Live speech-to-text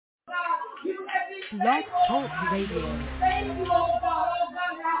Blog Talk Radio. Thank you, oh God. Oh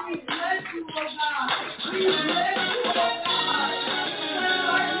God, how we bless you, oh God. We bless you, oh God. Bless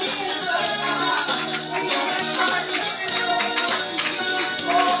our hands, oh God. We bless our hands, oh God. We give you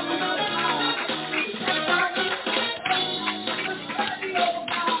glory, oh God. We bless our hands, oh God. We're ready, oh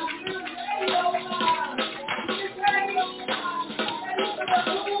God. We're ready, oh God. We're ready, oh God. We're ready for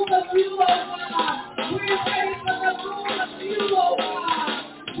the move of you, oh God. We're ready for the move of you, oh God.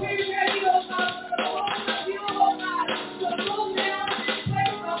 We're ready, oh God, for the move of you, oh God. To move now in this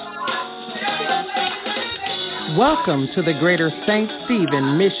place, oh God. Have your way in this place now. Welcome to the Greater St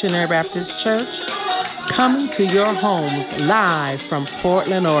Stephen Missionary Baptist Church, coming to your homes live from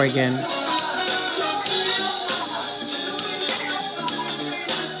Portland, Oregon.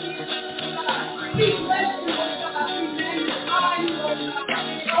 We bless you, oh God. We magnify you, oh God.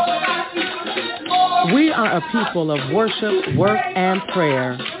 Oh God, we give you glory. We are a people of worship, work, and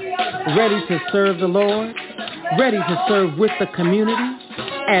prayer, ready to serve the Lord, ready to serve with the community,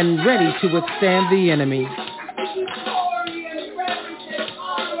 and ready to withstand the enemy.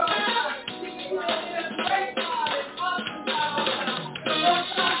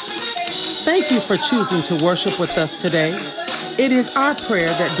 Thank you for choosing to worship with us today. It is our prayer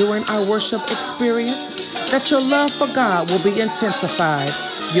that during our worship experience, that your love for God will be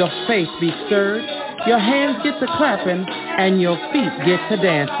intensified, your faith be stirred, your hands get to clapping, and your feet get to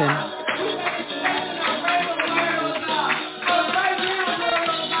dancing.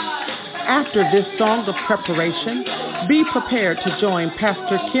 After this song of preparation, be prepared to join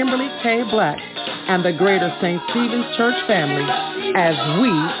Pastor Kimberly K. Black and the Greater St. Stephen's Church family as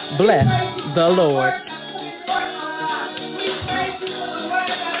we bless the Lord.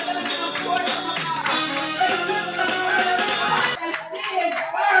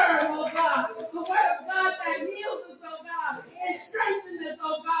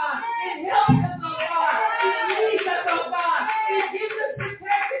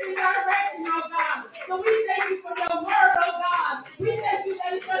 So we thank you for your word, oh God. We thank you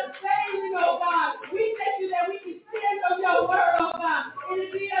that it's sustaining, oh God. We thank you that we can stand on your word, oh God, and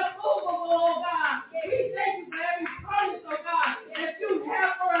it be unmovable, oh God. We thank you for every promise, oh God, that you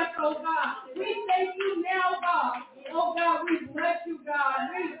have for us, oh God. We thank you now, God. Oh God, we bless you,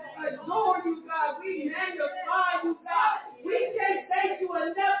 God. We adore you, God. We magnify you, God. We can't thank you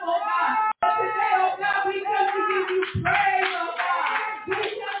enough, oh God. But today, oh God, we come to give you praise, oh God. We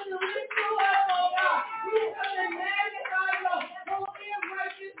come to lift you up, oh God. We come to magnify your holy and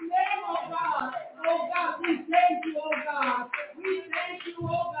righteous name, oh God. Oh God, we thank you, oh God. We thank you,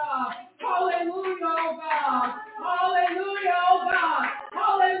 oh God. Hallelujah, oh God. Hallelujah, oh God.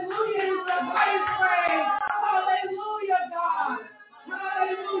 Hallelujah is the highest praise. Hallelujah, God.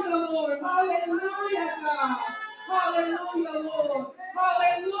 Hallelujah, Lord. Hallelujah, God. Hallelujah, Lord.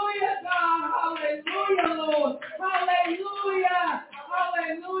 Hallelujah, God. Hallelujah, Lord. Hallelujah.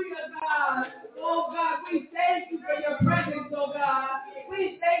 Hallelujah, God. Oh, God, we thank you for your presence, oh, God.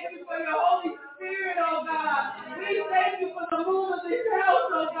 We thank you for your Holy Spirit, oh, God. We thank you for the move of this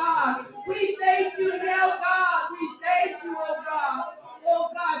house, oh, God. We thank you now, God. We thank you, oh, God. Oh,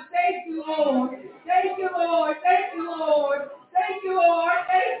 God, thank you, Lord. Thank you, Lord. Thank you, Lord. Thank you, Lord.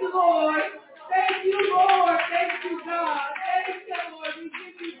 Thank you, Lord. Thank you, Lord. Thank you, God. Thank you, Lord. We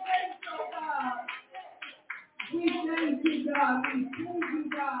give you thanks, oh, God. We thank you, God. We thank you,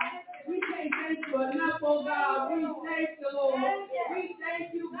 God. We can't thank you enough, oh God. We thank you, Lord. We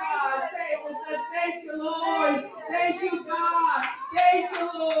thank you, God. Thank you, Lord. Thank you, God. Thank you,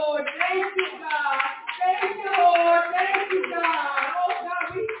 Lord. Thank you, God. Thank you, Lord. Thank you, God. Oh God,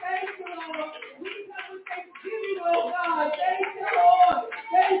 we thank you, Lord. We come with thanksgiving, oh God. Thank you, Lord.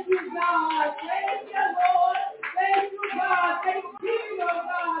 Thank you, God. Thank you, Lord. Thank you, God. Thanksgiving, oh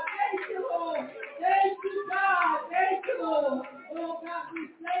God. Thank you, Lord. Thank you, God. Thank you, Lord. Oh God,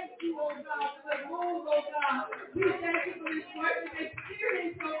 we thank you, oh God, for the move, oh God. We thank you for this worship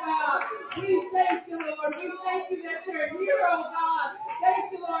experience, oh God. We thank you, Lord. We thank you that you're here, oh God.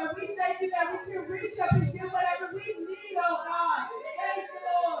 Thank you, Lord. We thank you that we can reach up and do whatever we need, oh God. Thank you,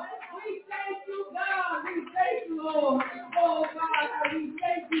 Lord. We thank you, God. We thank you, Lord. Oh God, we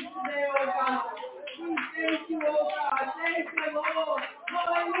thank you today, oh God. We thank you, oh God. Thank you, Lord.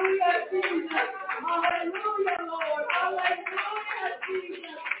 Hallelujah, Jesus. Hallelujah, Lord. Hallelujah,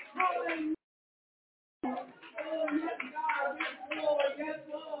 Jesus. Hallelujah. Oh, yes, God. Yes, Lord. Yes,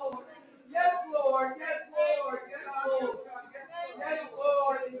 Lord. Yes, Lord. Yes, Lord. Yes, Lord. Yes,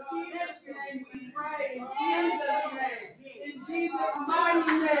 Lord. In Jesus' name we pray. In Jesus' name. In Jesus'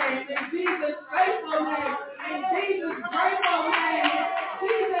 mighty name. In Jesus' faithful name. In Jesus' grateful name.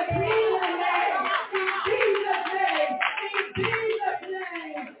 In Jesus' healing name. In Jesus' name. In Jesus'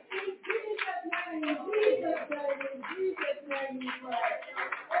 name. In Jesus'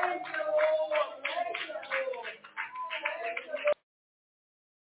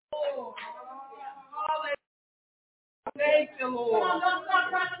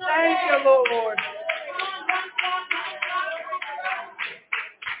 Thank you, Lord.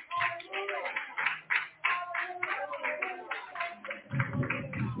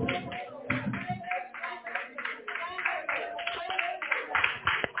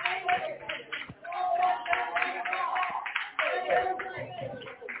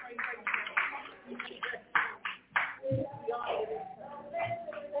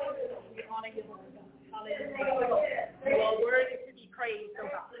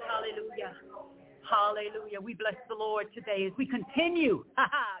 Hallelujah. We bless the Lord today as we continue to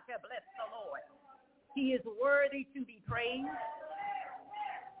bless the Lord. He is worthy to be praised.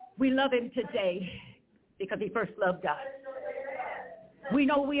 We love him today because he first loved us. We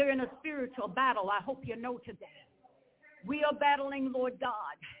know we are in a spiritual battle. I hope you know today. We are battling, Lord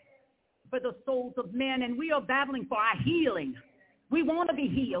God, for the souls of men, and we are battling for our healing. We want to be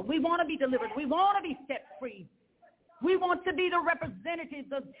healed. We want to be delivered. We want to be set free. We want to be the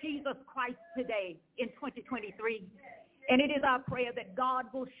representatives of Jesus Christ today in 2023. And it is our prayer that God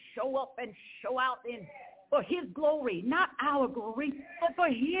will show up and show out for his glory, not our glory, but for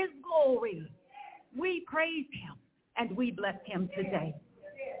his glory. We praise him and we bless him today.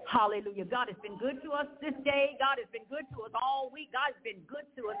 Hallelujah. God has been good to us this day. God has been good to us all week. God has been good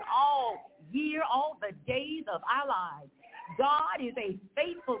to us all year, all the days of our lives. God is a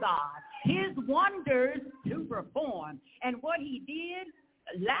faithful God. His wonders to perform. And what he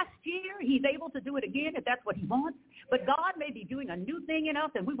did last year, he's able to do it again if that's what he wants. But God may be doing a new thing in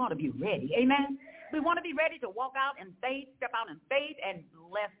us, and we want to be ready. Amen? We want to be ready to walk out in faith, step out in faith, and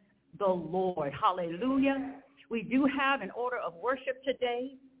bless the Lord. Hallelujah. We do have an order of worship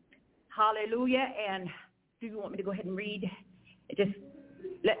today. Hallelujah. And do you want me to go ahead and read?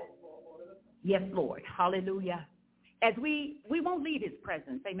 Yes, Lord. Hallelujah. As we won't leave his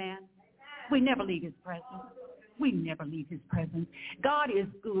presence, amen? We never leave his presence. We never leave his presence. God is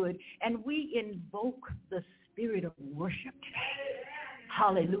good, and we invoke the spirit of worship today.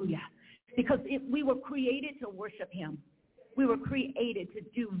 Hallelujah. Because we were created to worship him. We were created to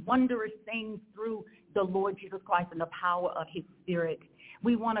do wondrous things through the Lord Jesus Christ and the power of his spirit.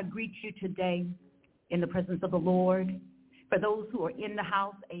 We want to greet you today in the presence of the Lord. For those who are in the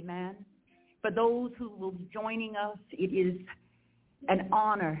house, amen. For those who will be joining us, it is an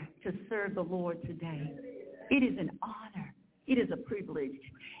honor to serve the Lord today. It is an honor. It is a privilege.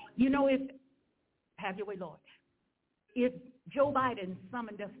 You know, have your way, Lord. If Joe Biden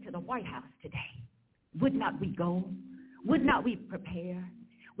summoned us to the White House today, would not we go? Would not we prepare?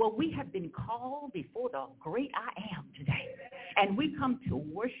 Well, we have been called before the great I am today, and we come to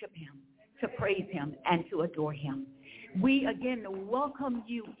worship him, to praise him, and to adore him. We, again, welcome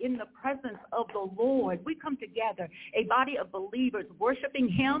you in the presence of the Lord. We come together, a body of believers, worshiping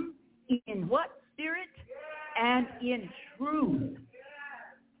him in what? Spirit and in truth.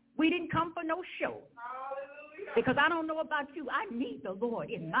 We didn't come for no show, because I don't know about you. I need the Lord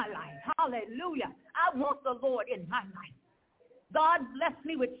in my life. Hallelujah. I want the Lord in my life. God blessed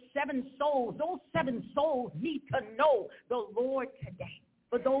me with 7 souls. Those 7 souls need to know the Lord today,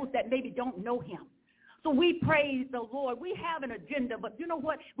 for those that maybe don't know him. So we praise the Lord. We have an agenda, but you know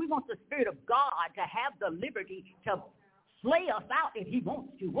what? We want the Spirit of God to have the liberty to slay us out if he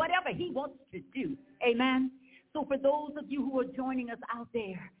wants to, whatever he wants to do. Amen? So for those of you who are joining us out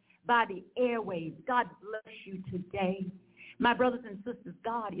there by the airwaves, God bless you today. My brothers and sisters,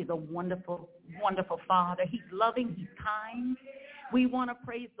 God is a wonderful, wonderful Father. He's loving. He's kind. We want to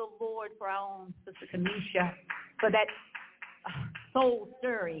praise the Lord for our own Sister Kanisha, for that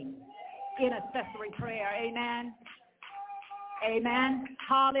soul-stirring intercessory prayer. Amen. Amen.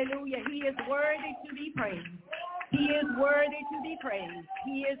 Hallelujah. He is worthy to be praised. He is worthy to be praised.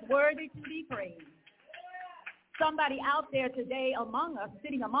 He is worthy to be praised. Somebody out there today among us,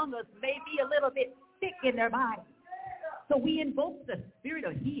 sitting among us, may be a little bit sick in their body. So we invoke the spirit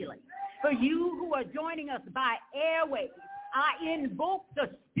of healing. For you who are joining us by airways, I invoke the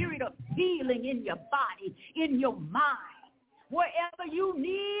spirit of healing in your body, in your mind. Wherever you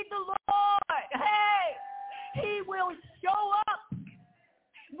need the Lord, hey, he will show up.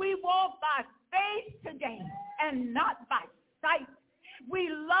 We walk by faith today and not by sight. We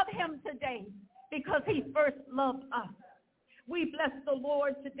love him today because he first loved us. We bless the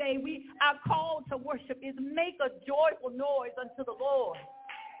Lord today. Our call to worship is make a joyful noise unto the Lord.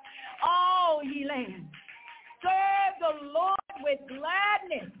 All ye lands, serve the Lord with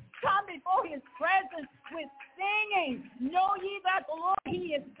gladness. Come before his presence with singing. Know ye that the Lord,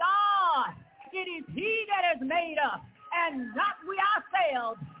 he is God. It is he that has made us, and not we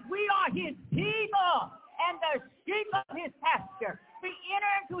ourselves. We are his people and the sheep of his pasture. The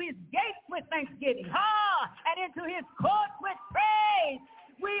enter into his gates with thanksgiving, and into his courts with praise.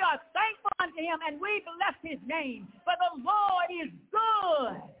 We are thankful unto him, and we bless his name. For the Lord is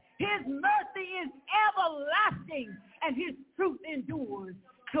good. His mercy is everlasting, and his truth endures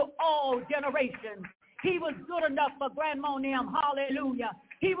to all generations. He was good enough for Grandma Nim. Hallelujah.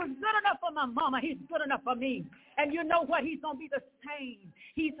 He was good enough for my mama. He's good enough for me. And you know what? He's going to be the same.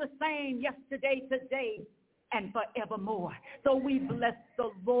 He's the same yesterday, today, and forevermore. So we bless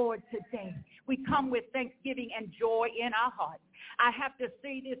the Lord today. We come with thanksgiving and joy in our hearts. I have to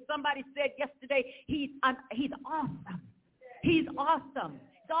say this. Somebody said yesterday, he's awesome. He's awesome.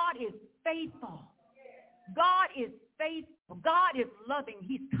 God is faithful. God is faithful. God is loving.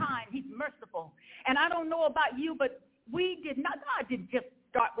 He's kind. He's merciful. And I don't know about you, but God didn't just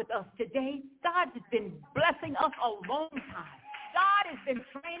start with us today. God has been blessing us a long time. God has been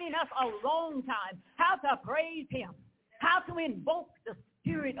training us a long time how to praise him, how to invoke the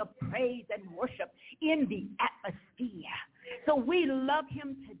spirit of praise and worship in the atmosphere. So we love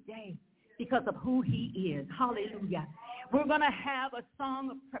him today because of who he is. Hallelujah. We're going to have a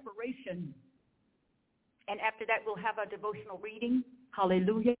song of preparation. And after that, we'll have our devotional reading.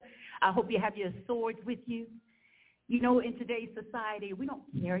 Hallelujah. I hope you have your swords with you. You know, in today's society, we don't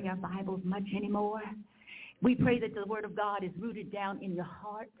carry our Bibles much anymore. We pray that the word of God is rooted down in your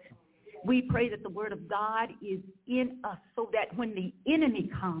heart. We pray that the word of God is in us so that when the enemy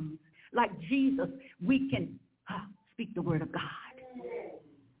comes, like Jesus, we can speak the word of God.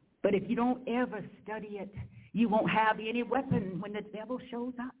 But if you don't ever study it, you won't have any weapon when the devil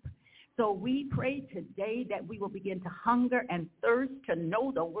shows up. So we pray today that we will begin to hunger and thirst to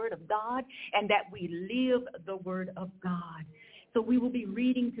know the word of God and that we live the word of God. So we will be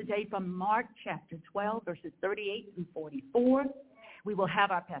reading today from Mark chapter 12, verses 38 through 44. We will have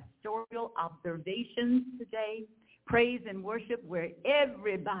our pastoral observations today, praise and worship, where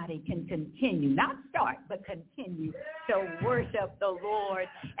everybody can continue, not start, but continue to worship the Lord.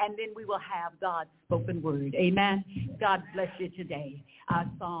 And then we will have God's spoken word. Amen. God bless you today. Our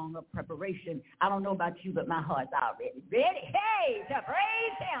song of preparation. I don't know about you, but my heart's already ready. Hey, to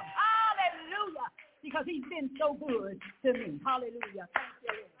praise him. Hallelujah. Because he's been so good to me. Hallelujah. Thank you,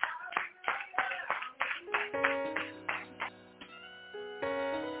 Lord.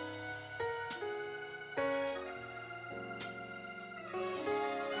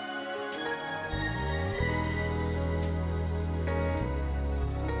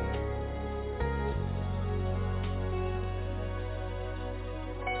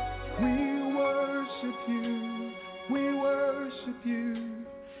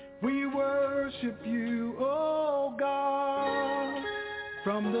 Worship you, oh God,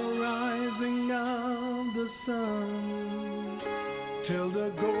 from the rising of the sun till the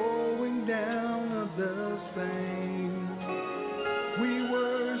going down of the same. We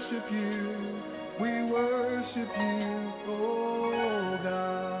worship you, oh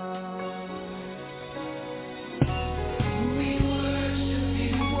God. We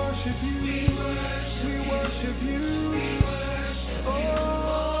worship you, we worship you.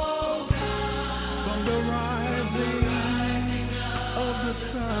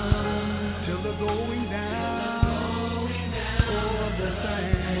 Till the going down of the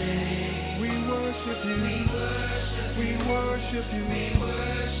same. We worship you, we worship you,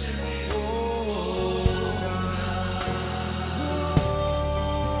 oh God.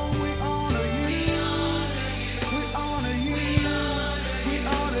 Oh, we honor you, we honor you, we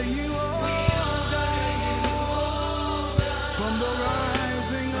honor you, oh God. From the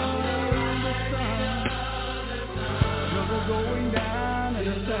rising of the sun till the going down of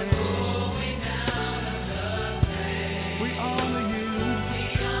the same.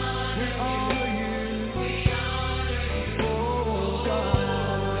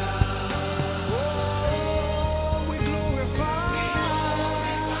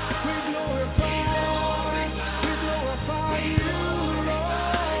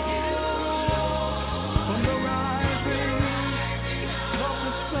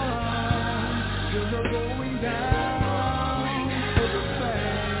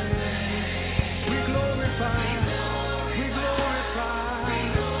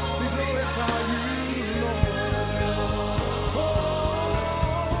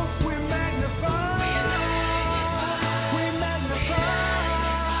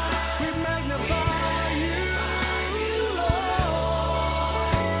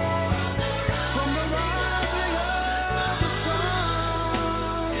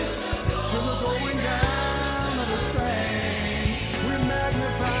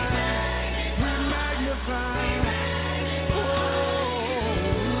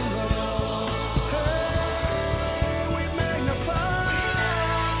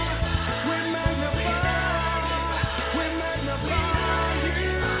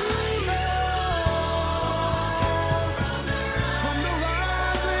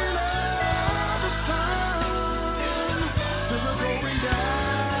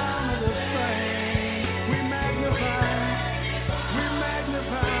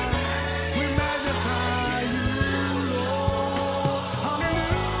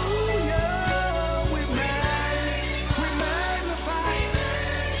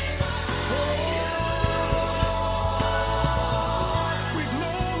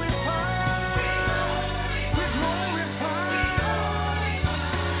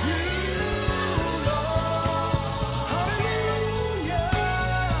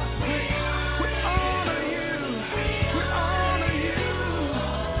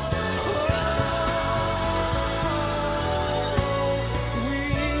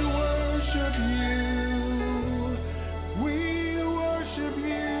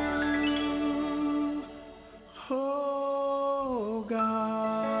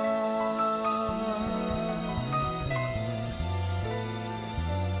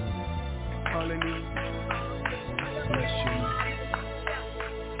 Hallelujah. Bless you.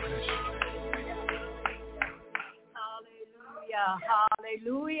 Bless you. Hallelujah.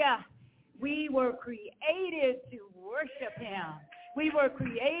 Hallelujah. We were created to worship him. We were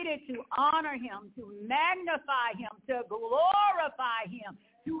created to honor him, to magnify him, to glorify him,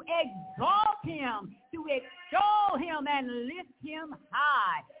 to exalt him, to extol him, and lift him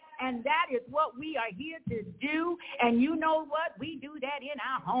high. And that is what we are here to do. And you know what? We do that in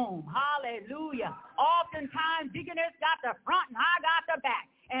our home. Hallelujah. Oftentimes, deaconess got the front and I got the back.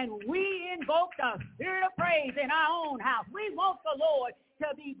 And we invoke the spirit of praise in our own house. We want the Lord to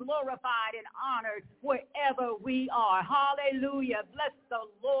be glorified and honored wherever we are. Hallelujah. Bless the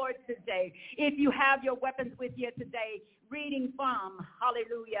Lord today. If you have your weapons with you today, reading from,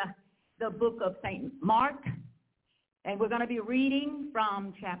 hallelujah, the book of St. Mark. And we're going to be reading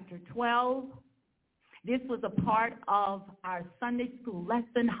from chapter 12. This was a part of our Sunday school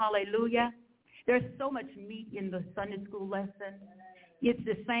lesson. Hallelujah. There's so much meat in the Sunday school lesson. It's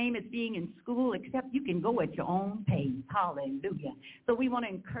the same as being in school, except you can go at your own pace. Hallelujah. So we want to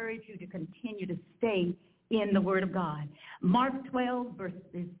encourage you to continue to stay in the Word of God. Mark 12,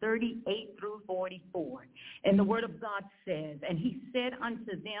 verses 38 through 44. And the Word of God says, and he said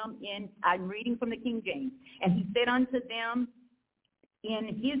unto them I'm reading from the King James, and he said unto them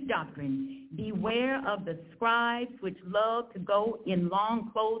in his doctrine, beware of the scribes which love to go in long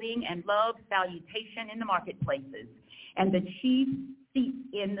clothing and love salutation in the marketplaces, and the chief seats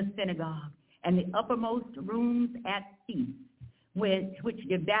in the synagogue, and the uppermost rooms at feasts, which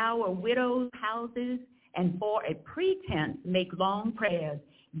devour widows' houses, and for a pretense make long prayers.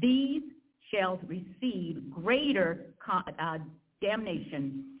 These shall receive greater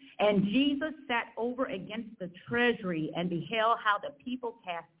damnation. And Jesus sat over against the treasury and beheld how the people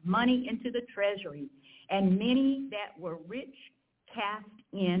cast money into the treasury, and many that were rich cast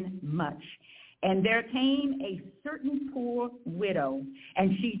in much. And there came a certain poor widow,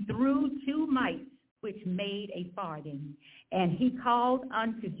 and she threw 2 mites, which made a farthing. And he called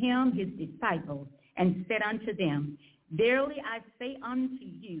unto him his disciples, and said unto them, verily I say unto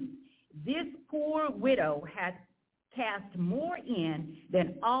you, this poor widow hath cast more in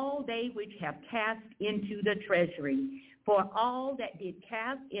than all they which have cast into the treasury. For all that did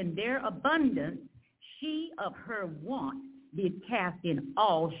cast in their abundance, she of her want did cast in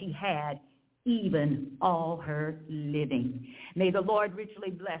all she had, even all her living. May the Lord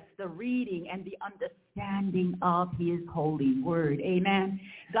richly bless the reading and the understanding of his holy word. Amen.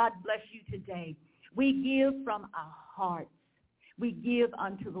 God bless you today. We give from our hearts. We give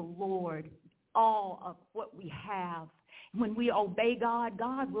unto the Lord all of what we have. When we obey God,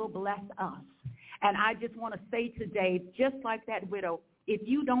 God will bless us. And I just want to say today, just like that widow, if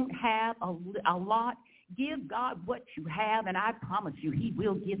you don't have a lot, give God what you have, and I promise you, he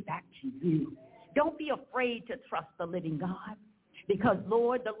will give back to you. Don't be afraid to trust the living God, because,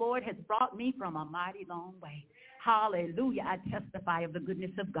 Lord, the Lord has brought me from a mighty long way. Hallelujah. I testify of the goodness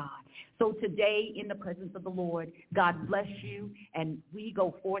of God. So today, in the presence of the Lord, God bless you, and we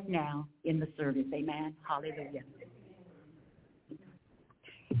go forth now in the service. Amen. Hallelujah.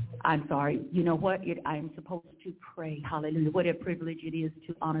 I'm sorry. You know what? I'm supposed to pray. Hallelujah. What a privilege it is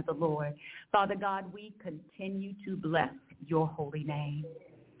to honor the Lord. Father God, we continue to bless your holy name.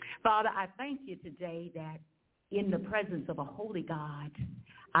 Father, I thank you today that in the presence of a holy God,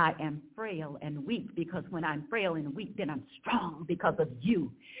 I am frail and weak, because when I'm frail and weak, then I'm strong because of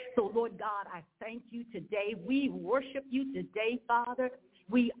you. So, Lord God, I thank you today. We worship you today, Father.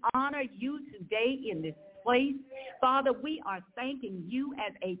 We honor you today in this place. Father, we are thanking you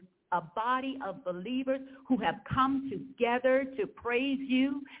as a body of believers who have come together to praise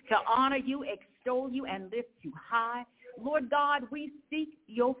you, to honor you, extol you, and lift you high. Lord God, we seek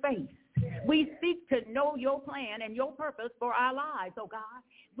your face. We seek to know your plan and your purpose for our lives, oh God.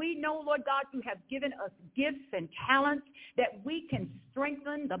 We know, Lord God, you have given us gifts and talents that we can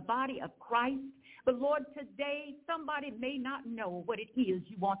strengthen the body of Christ. But, Lord, today somebody may not know what it is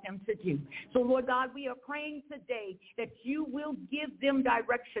you want them to do. So, Lord God, we are praying today that you will give them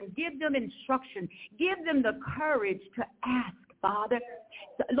direction, give them instruction, give them the courage to ask, Father.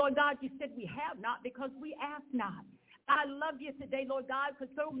 Lord God, you said we have not because we ask not. I love you today, Lord God,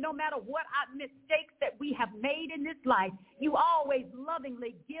 because no matter what mistakes that we have made in this life, you always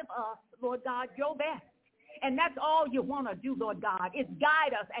lovingly give us, Lord God, your best. And that's all you want to do, Lord God, is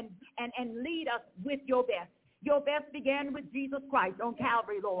guide us and lead us with your best. Your best began with Jesus Christ on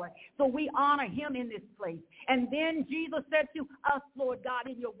Calvary, Lord. So we honor him in this place. And then Jesus said to us, Lord God,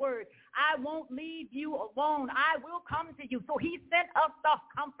 in your word, I won't leave you alone. I will come to you. So he sent us the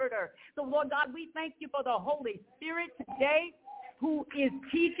Comforter. So, Lord God, we thank you for the Holy Spirit today who is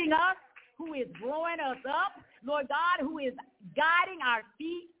teaching us, who is growing us up, Lord God, who is guiding our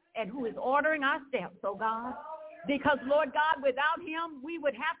feet and who is ordering our steps, oh God. Because, Lord God, without him, we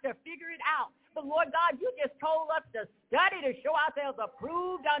would have to figure it out. But, Lord God, you just told us to study to show ourselves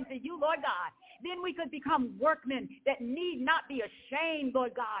approved unto you, Lord God. Then we could become workmen that need not be ashamed,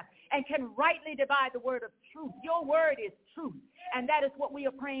 Lord God, and can rightly divide the word of truth. Your word is truth. And that is what we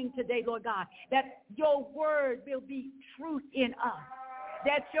are praying today, Lord God, that your word will be truth in us,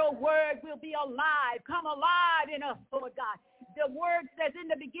 that your word will be alive, come alive in us, Lord God. The word says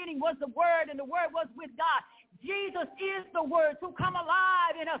in the beginning was the word, and the word was with God. Jesus is the word, so come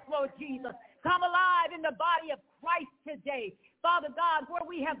alive in us, Lord Jesus. Come alive in the body of Christ today. Father God, where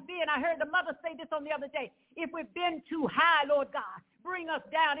we have been, I heard the mother say this on the other day, if we've been too high, Lord God, bring us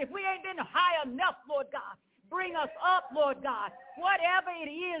down. If we ain't been high enough, Lord God, bring us up, Lord God. Whatever it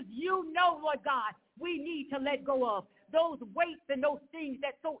is, you know, Lord God, we need to let go of. Those weights and those things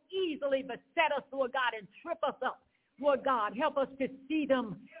that so easily beset us, Lord God, and trip us up. Lord God, help us to see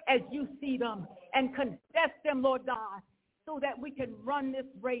them as you see them and confess them, Lord God, so that we can run this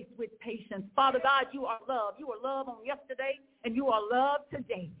race with patience. Father God, you are love. You were love on yesterday, and you are love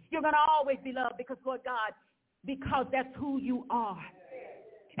today. You're going to always be love because, Lord God, because that's who you are.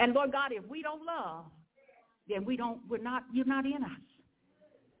 And, Lord God, if we don't love, then you're not in us.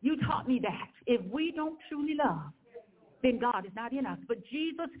 You taught me that. If we don't truly love, then God is not in us. But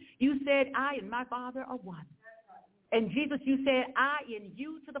Jesus, you said, I and my Father are one. And Jesus, you said, I in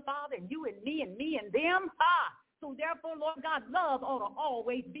you to the Father, and you in me and them. So therefore, Lord God, love ought to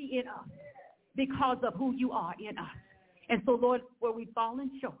always be in us because of who you are in us. And so, Lord, where we've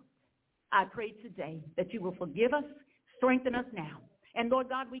fallen short, I pray today that you will forgive us, strengthen us now. And, Lord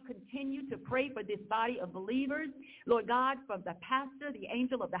God, we continue to pray for this body of believers. Lord God, from the pastor, the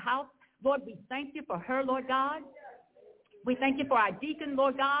angel of the house, Lord, we thank you for her, Lord God. We thank you for our deacon,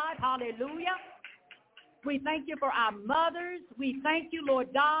 Lord God. Hallelujah. We thank you for our mothers. We thank you, Lord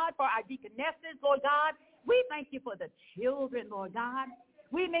God, for our deaconesses, Lord God. We thank you for the children, Lord God.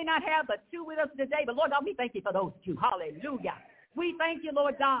 We may not have but two with us today, but, Lord God, we thank you for those two. Hallelujah. We thank you,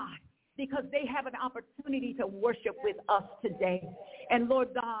 Lord God, because they have an opportunity to worship with us today. And, Lord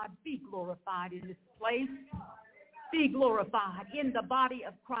God, be glorified in this place. Be glorified in the body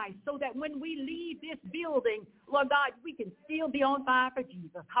of Christ so that when we leave this building, Lord God, we can still be on fire for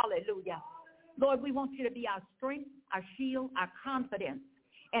Jesus. Hallelujah. Lord, we want you to be our strength, our shield, our confidence,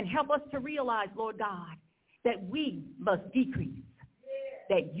 and help us to realize, Lord God, that we must decrease,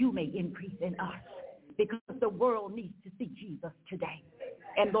 that you may increase in us, because the world needs to see Jesus today.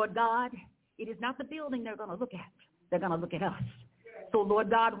 And, Lord God, it is not the building they're going to look at. They're going to look at us. So, Lord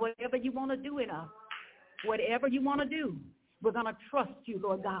God, whatever you want to do in us, whatever you want to do, we're going to trust you,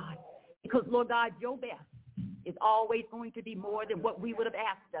 Lord God, because, Lord God, your best is always going to be more than what we would have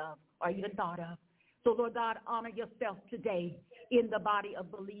asked of or even thought of. So, Lord God, honor yourself today in the body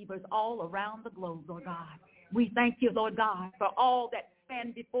of believers all around the globe, Lord God. We thank you, Lord God, for all that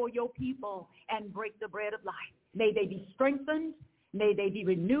stand before your people and break the bread of life. May they be strengthened. May they be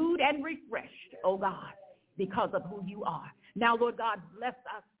renewed and refreshed, oh God, because of who you are. Now, Lord God, bless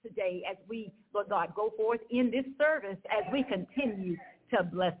us today as we, Lord God, go forth in this service as we continue to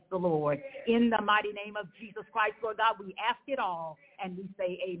bless the Lord. In the mighty name of Jesus Christ, Lord God, we ask it all, and we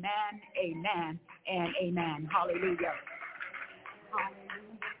say amen, amen, and amen. Hallelujah.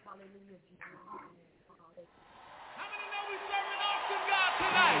 Hallelujah, hallelujah, Jesus. How many know we serve an awesome God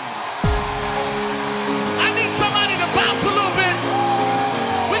tonight? I need somebody to bounce a little bit.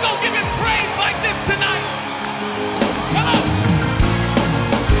 We're going to give him praise like this tonight. Come on.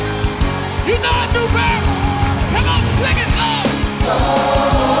 You know a new verse. Come on, sing it, Lord.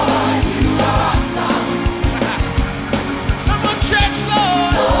 Lord, you are awesome. Come on, church,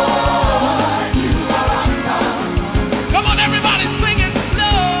 Lord. Lord, you are awesome. Come on, everybody, sing it,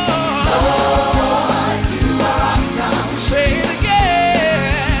 Lord. Lord, you are awesome. Say it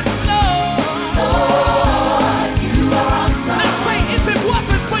again.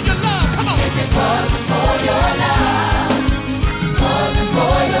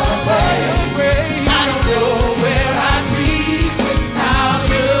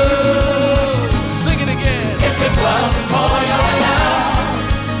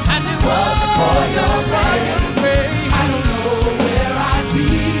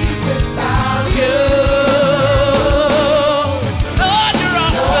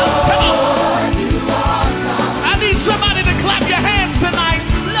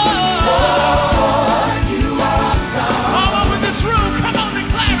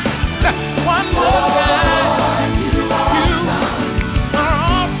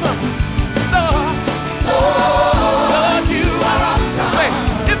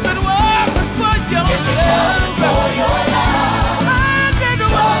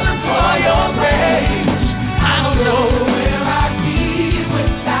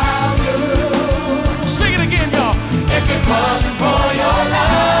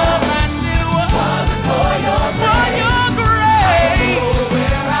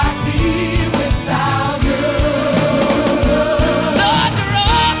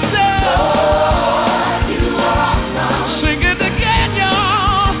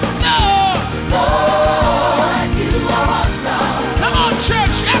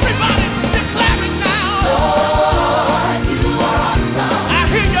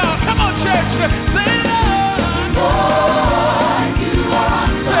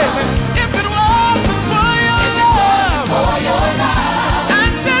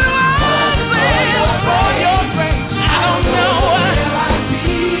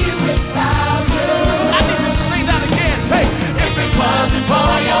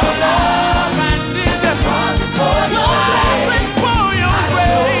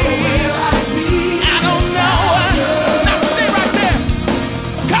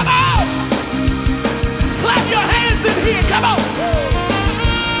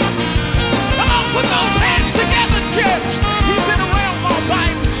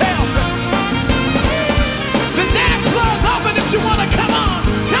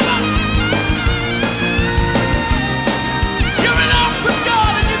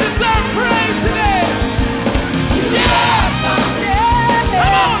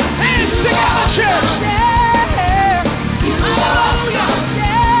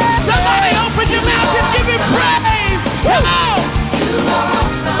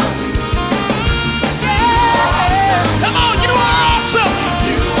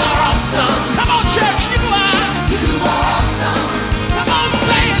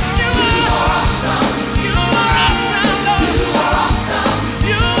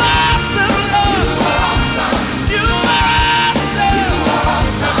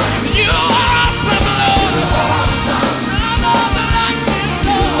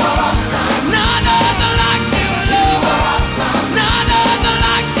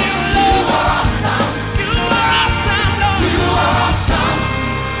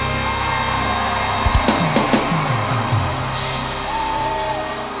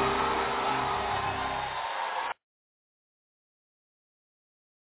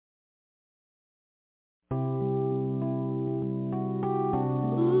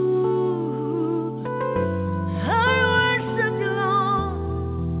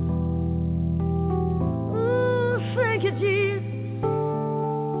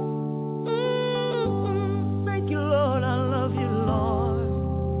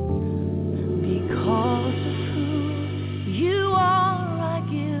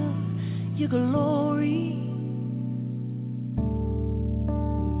 you glory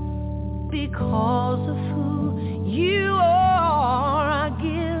because of who you are. I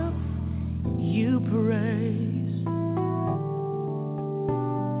give you praise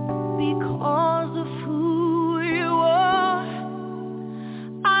because of who you are.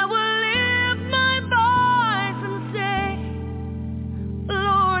 I will lift my voice and say,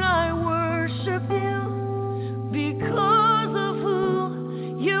 Lord, I worship you because of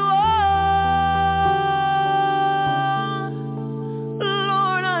who you are.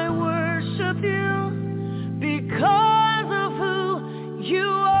 Lord, I worship you because of who you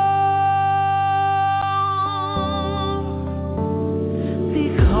are.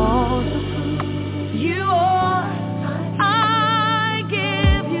 Because of who you are, I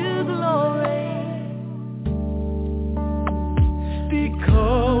give you glory.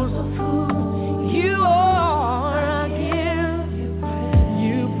 Because of who you are, I give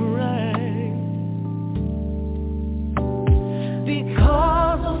you praise.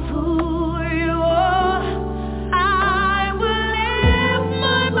 Because of who you are, I will lift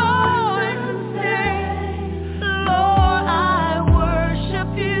my voice and say, Lord, I worship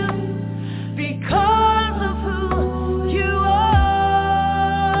you because of who you are.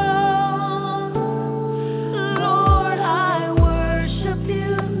 Lord, I worship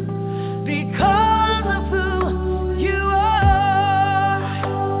you because of who you are.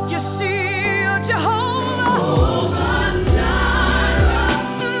 You see, you're Jehovah,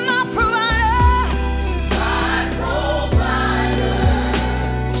 my provider,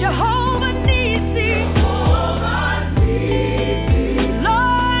 Jehovah Nissi,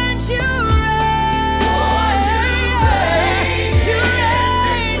 Lord, you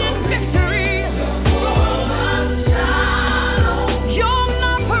reign in victory. You're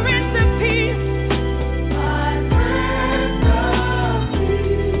my Prince of Peace,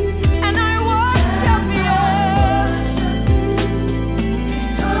 and I worship you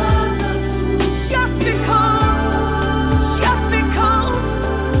just because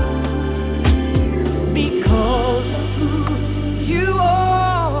of who you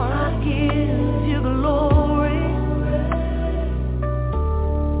are, I give you glory.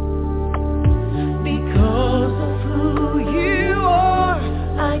 Because of who you are,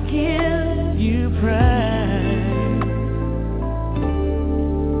 I give you praise.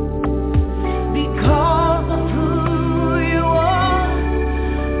 Because of who you are,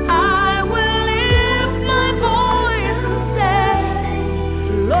 I will lift my voice and say,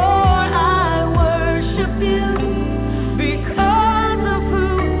 Lord, I worship you because of who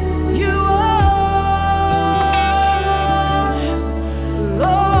you are.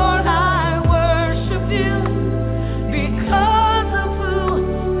 Lord, I worship you because of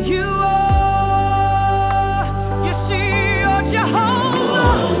who you are. You see, you're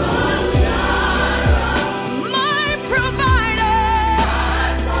Jehovah, my provider,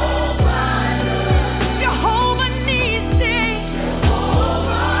 Jehovah Nissi,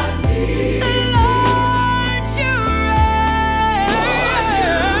 Lord, you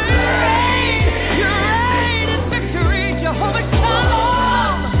reign in victory. Jehovah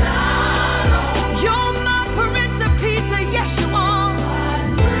Shalom, you're my Prince of Peace. Yes, you are.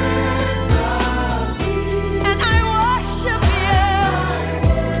 And I worship you,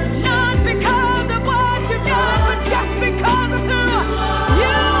 not because of what you've done, but just because of who you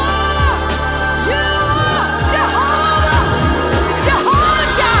are. You are Jehovah, Jehovah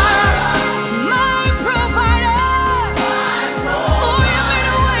Jireh, my provider. Oh, you made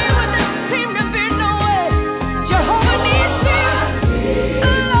a way when there seemed to be no way. Jehovah Nissi,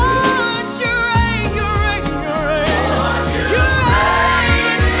 Lord, you reign, you reign, you reign. You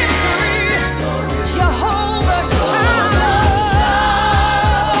reign in victory. Jehovah Shalom,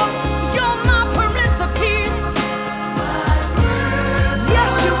 you're my Prince of Peace.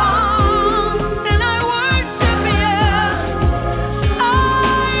 Yes, you are, and I worship you. I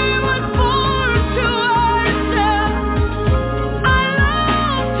was born to worship. I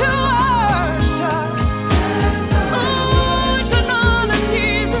love to worship. Oh, it's an honor,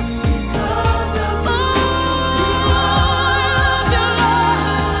 Jesus. Oh, I love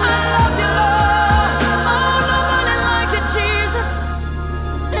you, Lord. Oh, nobody like you, Jesus.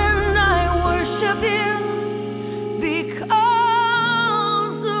 And I worship you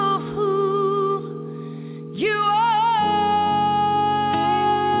because of who you are.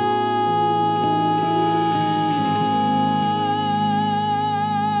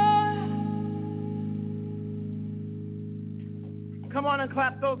 Come on and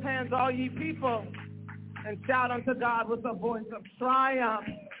clap those hands, all ye people, and shout unto God with a voice of triumph.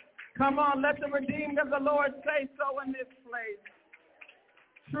 Come on, let the redeemed of the Lord say so in this place.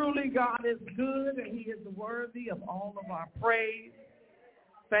 Truly, God is good, and he is worthy of all of our praise.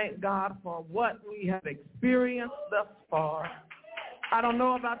 Thank God for what we have experienced thus far. I don't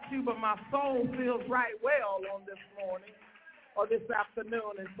know about you, but my soul feels right well on this morning or this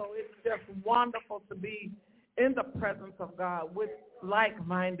afternoon, and so it's just wonderful to be in the presence of God with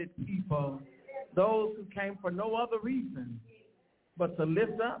like-minded people, those who came for no other reason but to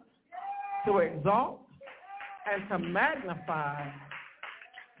lift up, to exalt, and to magnify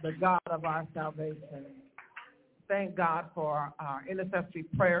the God of our salvation. Thank God for our intercessory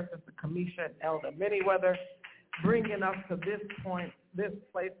prayer, Sister Kamisha and Elder Manyweather, bringing us to this point, this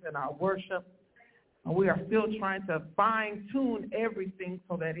place in our worship. We are still trying to fine-tune everything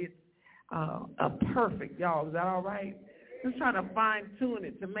so that it's perfect, y'all. Is that all right? Just trying to fine-tune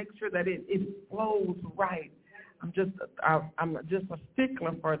it to make sure that it flows right. I'm just a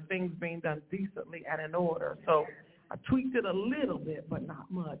stickler for things being done decently and in order. So I tweaked it a little bit, but not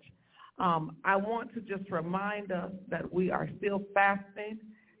much. I want to just remind us that we are still fasting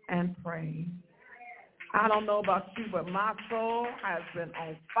and praying. I don't know about you, but my soul has been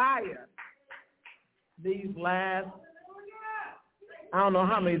on fire these last, I don't know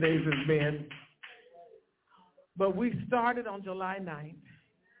how many days it's been, but we started on July 9th,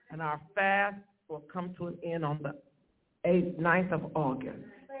 and our fast will come to an end on the 9th of August.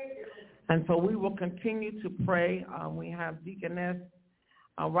 And so we will continue to pray. We have Deaconess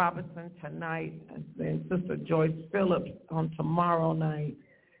Robinson tonight, and then Sister Joyce Phillips on tomorrow night,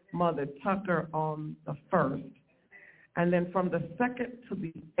 Mother Tucker on the 1st. And then from the 2nd to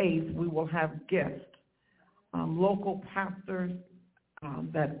the 8th, we will have guests, local pastors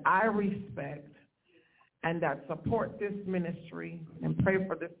that I respect and that support this ministry and pray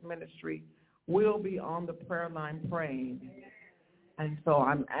for this ministry will be on the prayer line praying. And so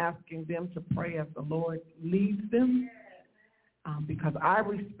I'm asking them to pray as the Lord leads them, because I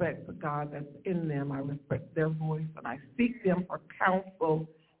respect the God that's in them. I respect their voice, and I seek them for counsel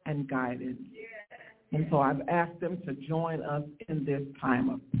and guidance. And so I've asked them to join us in this time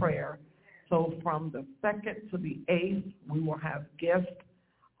of prayer. So from the 2nd to the 8th, we will have guests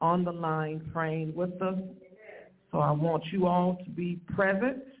on the line praying with us. So I want you all to be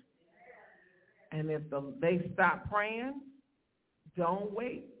present. And if they stop praying, don't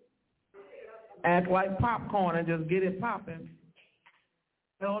wait. Act like popcorn and just get it popping.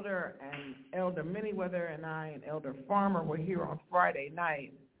 Elder Manyweather and I and Elder Farmer were here on Friday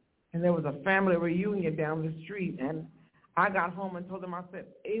night, and there was a family reunion down the street, and I got home and told them, I said,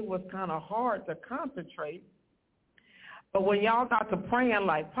 it was kind of hard to concentrate, but when y'all got to praying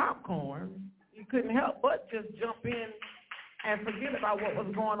like popcorn, you couldn't help but just jump in and forget about what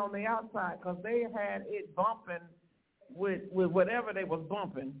was going on the outside, because they had it bumping with whatever they was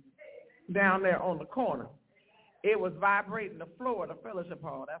bumping down there on the corner. It was vibrating the floor of the fellowship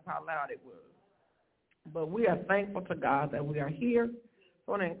hall. That's how loud it was. But we are thankful to God that we are here.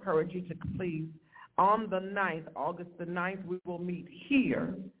 I want to encourage you to please, on the 9th, August the 9th, we will meet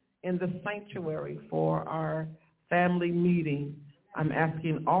here in the sanctuary for our family meeting. I'm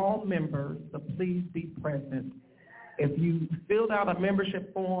asking all members to please be present. If you filled out a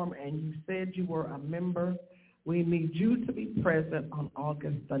membership form and you said you were a member, we need you to be present on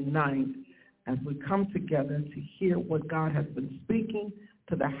August the 9th as we come together to hear what God has been speaking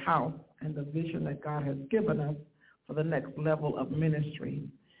to the house and the vision that God has given us for the next level of ministry.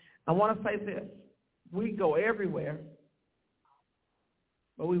 I want to say this. We go everywhere,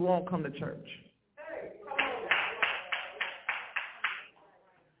 but we won't come to church.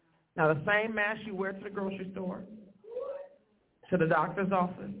 Now, the same mask you wear to the grocery store, to the doctor's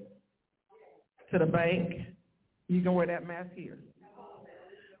office, to the bank, you can wear that mask here.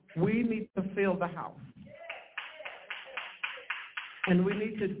 We need to fill the house. And we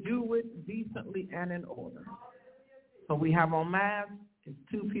need to do it decently and in order. So we have on masks. It's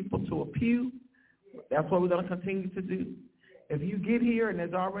 2 people to a pew. That's what we're going to continue to do. If you get here and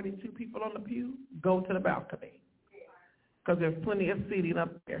there's already 2 people on the pew, go to the balcony, because there's plenty of seating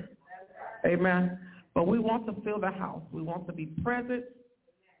up there. Amen. But we want to fill the house. We want to be present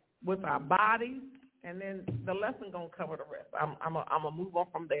with our bodies, and then the lesson going to cover the rest. I'm going to move on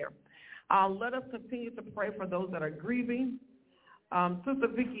from there. Let us continue to pray for those that are grieving. Sister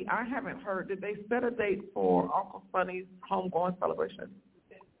Vicki, I haven't heard. Did they set a date for Uncle Sonny's homegoing celebration?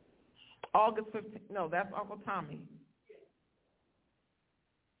 August 15th. No, that's Uncle Tommy.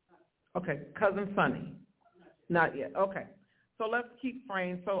 Okay, Cousin Sonny. Not yet. Okay. So let's keep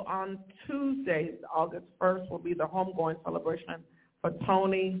praying. So on Tuesday, August 1st, will be the homegoing celebration for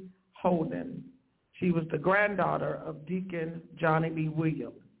Tony Holden. She was the granddaughter of Deacon Johnny B.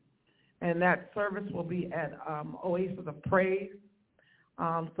 Williams. And that service will be at Oasis of Praise.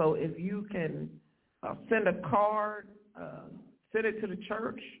 So if you can send a card, send it to the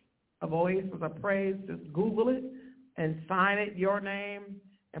church of Oasis of Praise, just Google it and sign it, your name,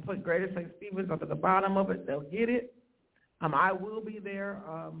 and put Greater St. Stephen's up at the bottom of it. They'll get it. I will be there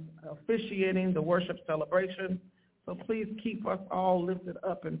officiating the worship celebration. So please keep us all lifted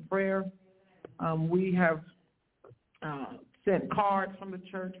up in prayer. We have sent cards from the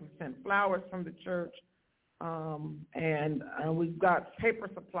church. We've sent flowers from the church. And we've got paper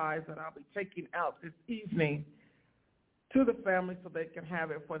supplies that I'll be taking out this evening to the family so they can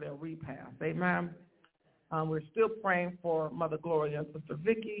have it for their repast. Amen. We're still praying for Mother Gloria and Sister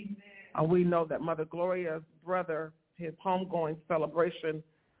Vicky. We know that Mother Gloria's brother, his homegoing celebration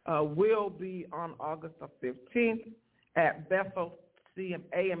will be on August the 15th at Bethel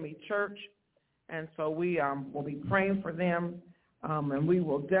AME Church. And so we will be praying for them, and we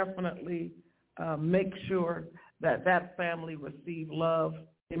will definitely make sure that that family receive love,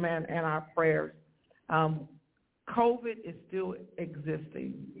 amen, and our prayers. COVID is still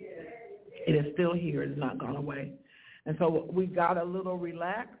existing. It is still here. It has not gone away. And so we got a little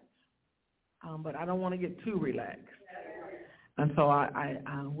relaxed, but I don't want to get too relaxed. And so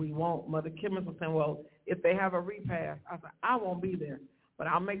we won't. Mother Kimmons was saying, well, if they have a repast, I said, I won't be there. But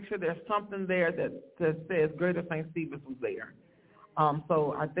I'll make sure there's something there that says Greater St. Stephen's was there.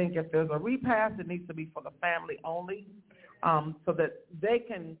 So I think if there's a repast, it needs to be for the family only, so that they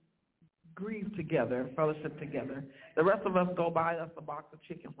can grieve together, fellowship together. The rest of us go buy us a box of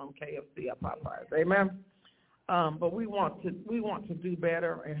chicken from KFC or Popeyes. Amen. But we want to do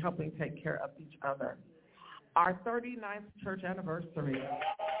better in helping take care of each other. Our 39th church anniversary.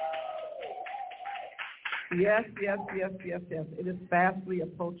 Yes. It is fastly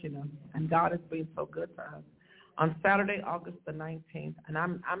approaching us, and God has been so good to us. On Saturday, August the 19th, and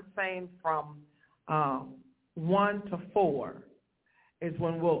I'm saying from 1 to 4 is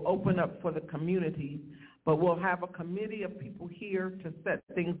when we'll open up for the community, but we'll have a committee of people here to set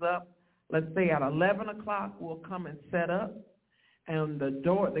things up. Let's say at 11 o'clock, we'll come and set up, and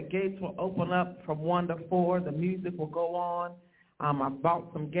the gates will open up from 1 to 4. The music will go on. I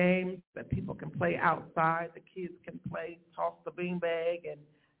bought some games that people can play outside. The kids can play toss the beanbag and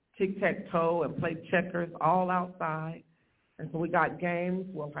tic-tac-toe and play checkers all outside. And so we got games.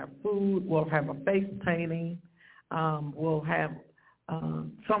 We'll have food. We'll have a face painting. We'll have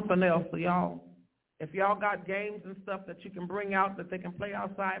something else. So y'all, if y'all got games and stuff that you can bring out that they can play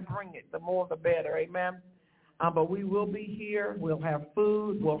outside, bring it. The more the better. Amen. But we will be here. We'll have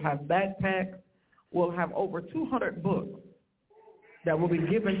food. We'll have backpacks. We'll have over 200 books that will be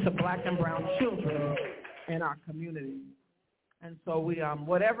given to black and brown children in our community. And so we,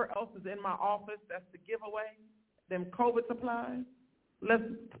 whatever else is in my office that's the giveaway, them COVID supplies, let's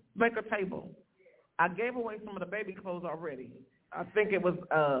make a table. I gave away some of the baby clothes already. I think it was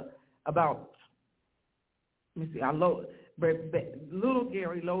about, let me see, little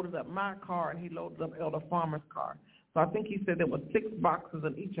Gary loaded up my car and he loaded up Elder Farmer's car. So I think he said there were 6 boxes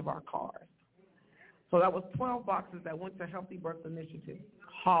in each of our cars. So that was 12 boxes that went to Healthy Birth Initiative.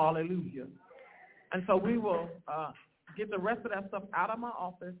 Hallelujah. And so we will get the rest of that stuff out of my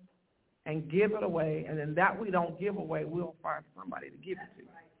office and give it away. And then that we don't give away, we'll find somebody to give it to.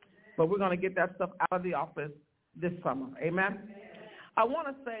 But we're going to get that stuff out of the office this summer. Amen. I want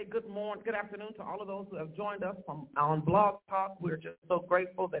to say good afternoon to all of those who have joined us on Blog Talk. We're just so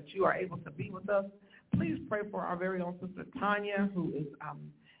grateful that you are able to be with us. Please pray for our very own Sister Tanya, who is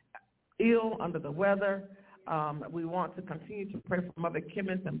ill, under the weather. We want to continue to pray for Mother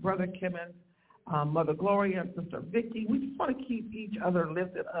Kimmons and Brother Kimmons, Mother Gloria and Sister Vicky. We just want to keep each other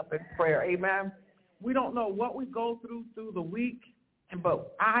lifted up in prayer. Amen. We don't know what we go through the week,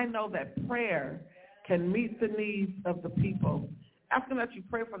 but I know that prayer can meet the needs of the people. Asking that you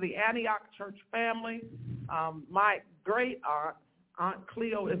pray for the Antioch Church family. My great Aunt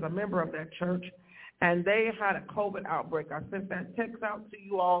Cleo, is a member of that church, and they had a COVID outbreak. I sent that text out to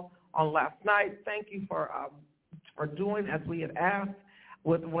you all on last night. Thank you for doing as we had asked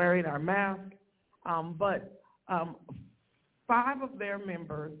with wearing our mask. But 5 of their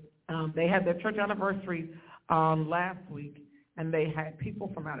members, they had their church anniversary last week, and they had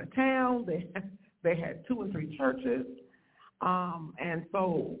people from out of town. They had 2 and 3 churches. And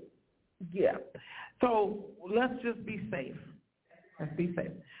so, yeah. So let's just be safe. Let's be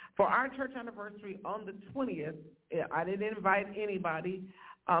safe. For our church anniversary on the 20th, I didn't invite anybody,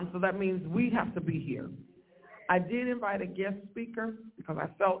 so that means we have to be here. I did invite a guest speaker because I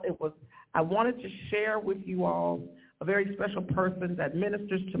felt I wanted to share with you all a very special person that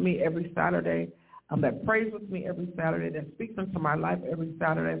ministers to me every Saturday, that prays with me every Saturday, that speaks into my life every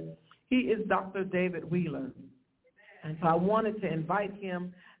Saturday. He is Dr. David Wheeler. And so I wanted to invite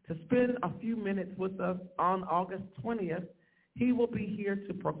him to spend a few minutes with us on August 20th. He will be here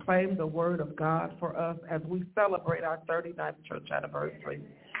to proclaim the word of God for us as we celebrate our 39th church anniversary.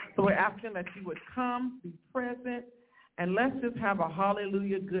 So we're asking that you would come, be present, and let's just have a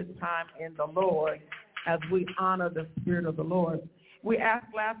hallelujah good time in the Lord as we honor the Spirit of the Lord. We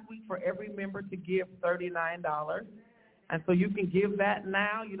asked last week for every member to give $39. And so you can give that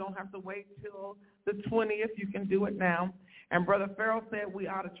now. You don't have to wait till the 20th. You can do it now. And Brother Farrell said we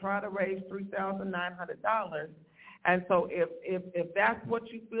ought to try to raise $3,900. And so if that's what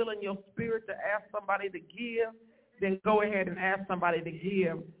you feel in your spirit to ask somebody to give, then go ahead and ask somebody to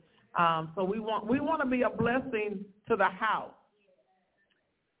give. So we want to be a blessing to the house.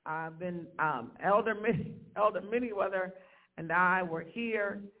 I've been Elder Manyweather and I were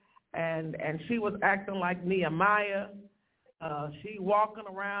here, and she was acting like Nehemiah. She walking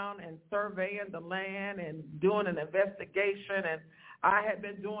around and surveying the land and doing an investigation, and I had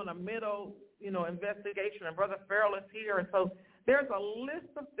been doing a middle, investigation, and Brother Farrell is here, and so there's a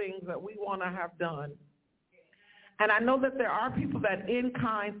list of things that we want to have done. And I know that there are people that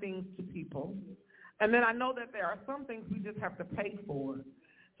in-kind things to people, and then I know that there are some things we just have to pay for.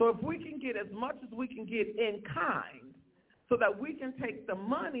 So if we can get as much as we can get in kind so that we can take the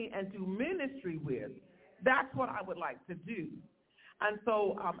money and do ministry with, that's what I would like to do. And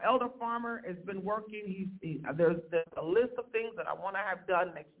so Elder Farmer has been working. There's a list of things that I want to have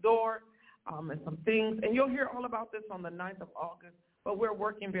done next door and some things. And you'll hear all about this on the 9th of August. But we're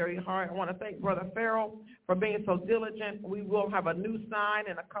working very hard. I want to thank Brother Farrell for being so diligent. We will have a new sign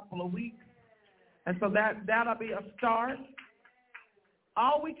in a couple of weeks. And so that'll be a start.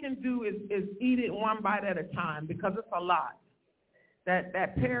 All we can do is eat it one bite at a time because it's a lot.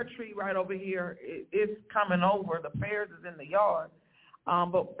 That pear tree right over here is coming over. The pears is in the yard.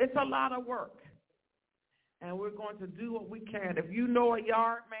 But it's a lot of work. And we're going to do what we can. If you know a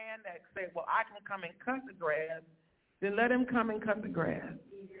yard man that says, well, I can come and cut the grass, then let him come and cut the grass.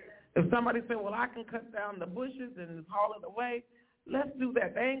 If somebody said, well, I can cut down the bushes and haul it away, let's do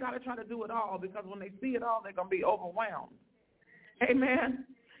that. They ain't got to try to do it all because when they see it all, they're going to be overwhelmed. Amen.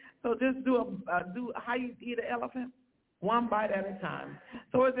 So just do how you eat an elephant, one bite at a time.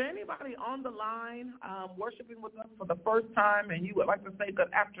 So is there anybody on the line worshiping with us for the first time and you would like to say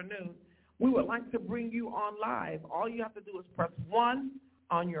good afternoon? We would like to bring you on live. All you have to do is press 1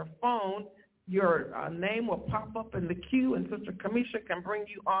 on your phone. Your name will pop up in the queue, and Sister Kamisha can bring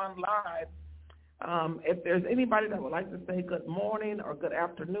you on live. If there's anybody that would like to say good morning or good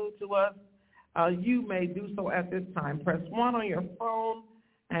afternoon to us, you may do so at this time. Press 1 on your phone,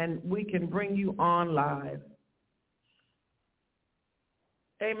 and we can bring you on live.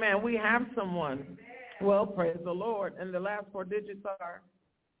 Amen. We have someone. Well, praise the Lord. And the last 4 digits are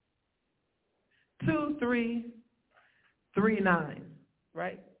 2339,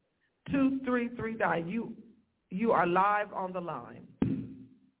 right? 2339. You are live on the line.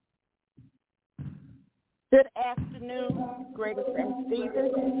 Good afternoon, Greater St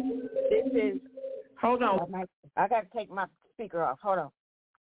Stephen. This is. Hold on. I got to take my speaker off. Hold on.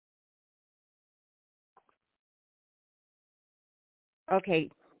 Okay,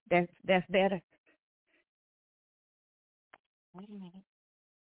 that's better. Wait a minute.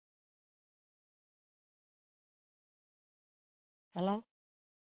 Hello?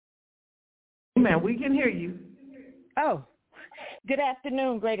 Amen. We can hear you. Oh, good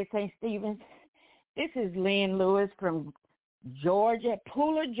afternoon, Greater St. Stephen. This is Lynn Lewis from Georgia,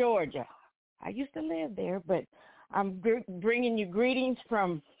 Pooler, Georgia. I used to live there, but I'm bringing you greetings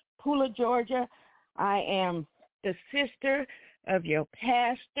from Pooler, Georgia. I am the sister of your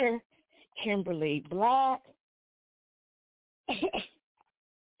pastor, Kimberly Black.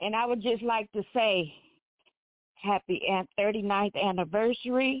 And I would just like to say happy 39th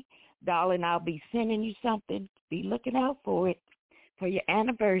anniversary. Darling, I'll be sending you something. Be looking out for it for your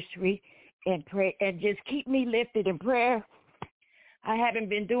anniversary, and pray and just keep me lifted in prayer. I haven't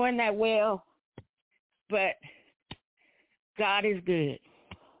been doing that well, but God is good.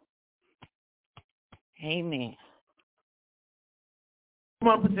 Amen. Come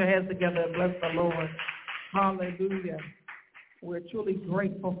on, put your hands together and bless the Lord. Hallelujah. We're truly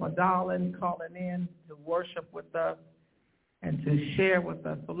grateful for Darlene calling in to worship with us and to share with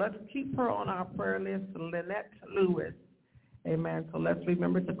us. So let's keep her on our prayer list, Lynette Lewis. Amen. So let's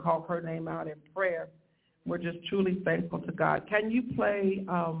remember to call her name out in prayer. We're just truly thankful to God. Can you play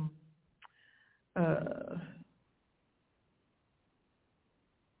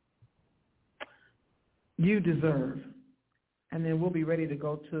You Deserve? And then we'll be ready to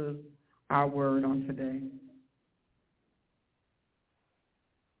go to our word on today.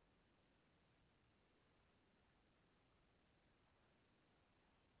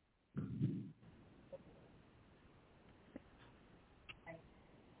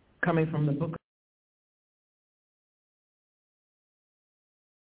 coming from the book.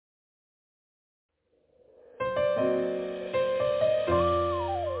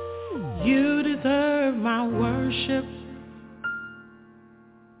 You deserve my worship.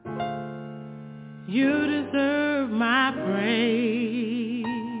 You deserve my praise.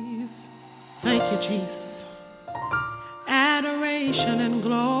 Thank you, Jesus. Adoration and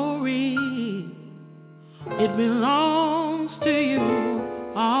glory, it belongs to you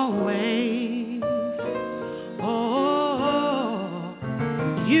always. Oh,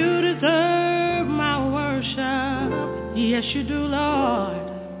 you deserve my worship. Yes, you do, Lord.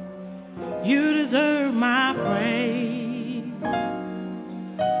 You deserve my praise.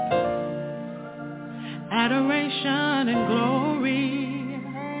 Adoration and glory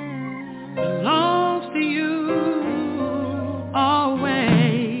belongs to you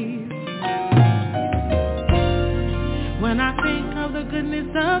always. When I think of the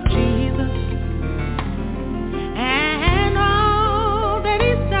goodness of Jesus and all that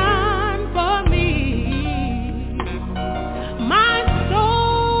he's done for me, my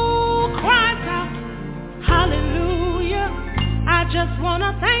soul cries out, hallelujah. I just want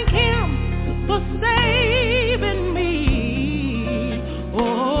to thank him for saving me.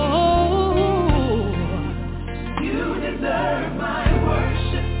 Oh, you deserve my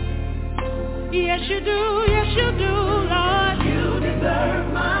worship. Yes, you do. Yes, you do, Lord. You deserve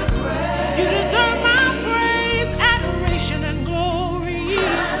my praise. You deserve my praise. Adoration and glory.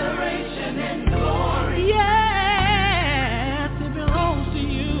 Adoration and glory. Yes, it belongs to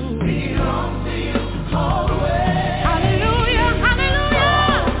you. Belongs to you always. Hallelujah.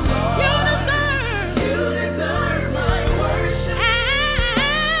 Hallelujah. You deserve my worship.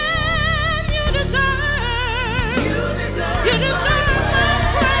 And you deserve my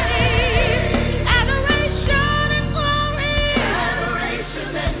praise. Adoration and glory.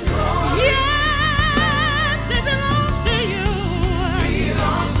 Adoration and glory. Yes, it belongs to you.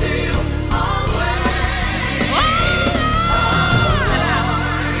 Belongs to you always. Oh,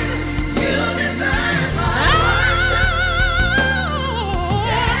 you deserve my worship.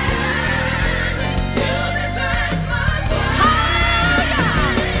 You deserve my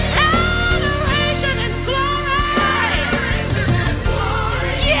adoration and glory.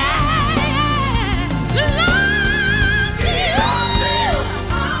 Yeah, belongs to you.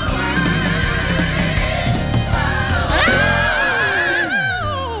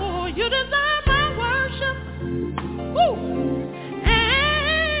 Oh, you deserve my worship. Woo.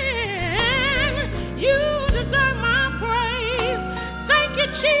 And you deserve my praise. Thank you,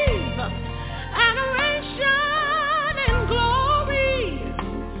 Jesus. Adoration and glory,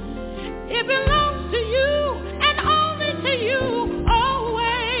 it belongs to you and only to you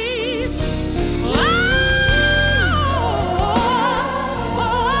always.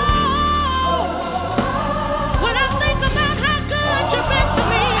 When I think about how good you've been to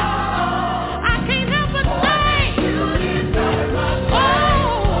me, I can't help but say,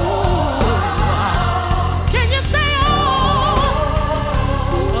 can you say,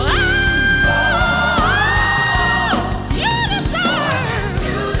 you deserve.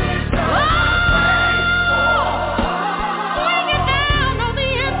 Bring it down on the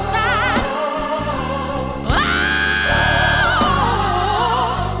inside.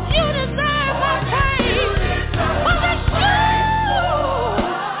 You deserve my praise. For the sweet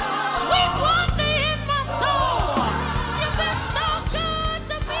wonder in my soul. You've been so good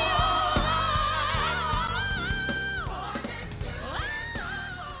to me,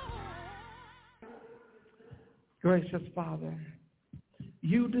 Gracious Father,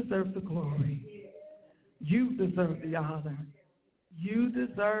 you deserve the glory. You deserve the honor. You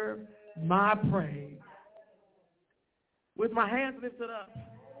deserve my praise. With my hands lifted up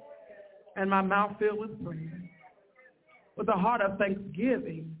and my mouth filled with praise, with a heart of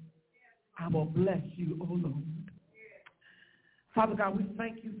thanksgiving, I will bless you, O Lord. Father God, we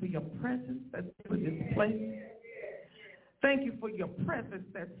thank you for your presence that's in this place. Thank you for your presence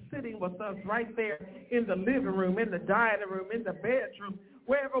that's sitting with us right there in the living room, in the dining room, in the bedroom,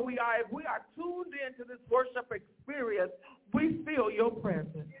 wherever we are. If we are tuned into this worship experience, we feel your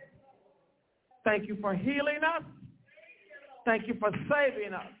presence. Thank you for healing us. Thank you for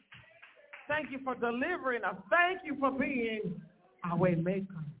saving us. Thank you for delivering us. Thank you for being our way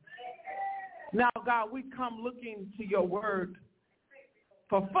maker. Now, God, we come looking to your word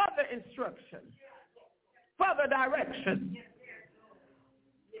for further instruction, further direction.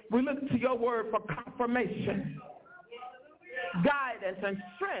 We look to your word for confirmation, guidance and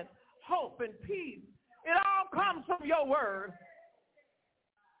strength, hope and peace. It all comes from your word.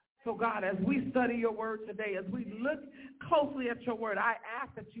 So, God, as we study your word today, as we look closely at your word, I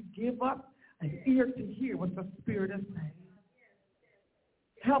ask that you give us an ear to hear what the Spirit is saying.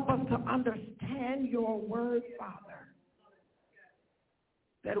 Help us to understand your word, Father,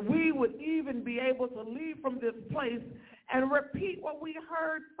 that we would even be able to leave from this place and repeat what we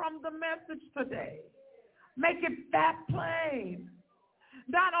heard from the message today. Make it that plain.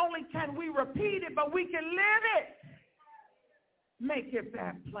 Not only can we repeat it, but we can live it. Make it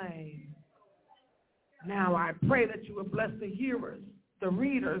that plain. Now I pray that you will bless the hearers, the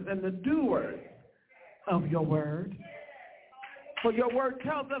readers, and the doers of your word. For your word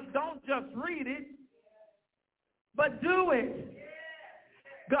tells us don't just read it, but do it.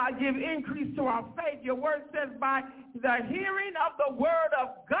 God, give increase to our faith. Your word says by the hearing of the word of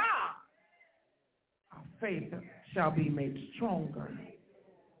God, our faith shall be made stronger.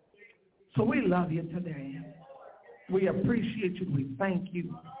 So we love you today. We appreciate you. We thank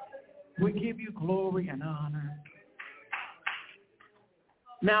you. We give you glory and honor.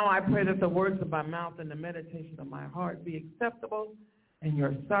 Now I pray that the words of my mouth and the meditation of my heart be acceptable in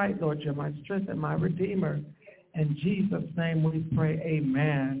your sight, Lord. You're my strength and my redeemer. In Jesus' name we pray,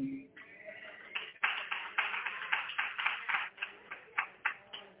 amen.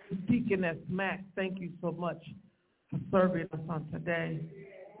 Deaconess Max, thank you so much for serving us on today.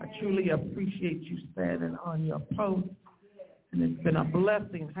 I truly appreciate you standing on your post, and it's been a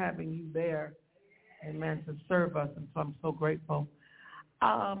blessing having you there, amen, to serve us, and so I'm so grateful.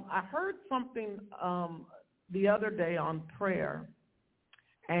 I heard something the other day on prayer,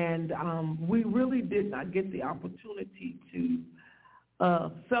 and we really did not get the opportunity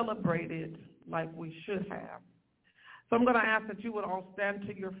to celebrate it like we should have. So I'm going to ask that you would all stand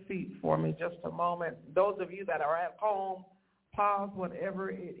to your feet for me just a moment. Those of you that are at home, pause whatever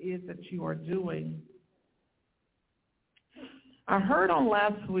it is that you are doing. I heard on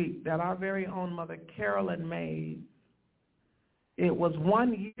last week that our very own Mother Carolyn Mays, it was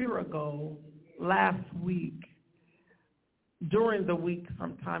 1 year ago last week, during the week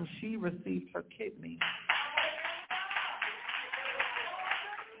sometime, she received her kidney.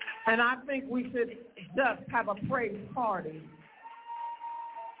 And I think we should just have a praise party.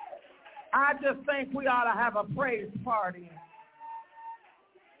 I just think we ought to have a praise party.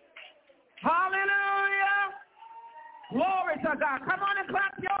 Hallelujah. Glory to God. Come on and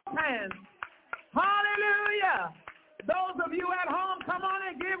clap your hands. Hallelujah. Those of you at home, come on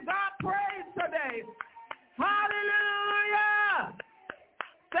and give God praise today. Hallelujah.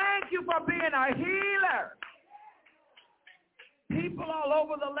 Thank you for being a healer. People all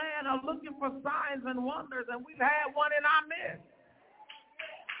over the land are looking for signs and wonders, and we've had one in our midst.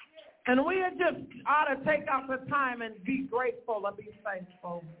 And we just ought to take out the time and be grateful and be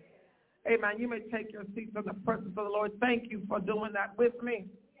thankful. Amen. You may take your seats in the presence of the Lord. Thank you for doing that with me,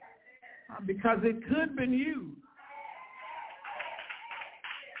 because it could have been you.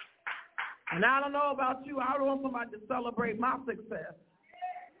 And I don't know about you. I don't want somebody to celebrate my success.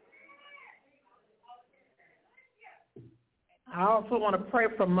 I also want to pray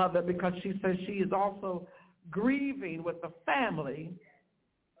for Mother, because she says she is also grieving with the family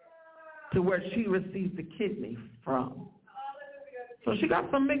to where she received the kidney from. So she got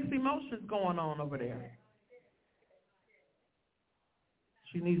some mixed emotions going on over there.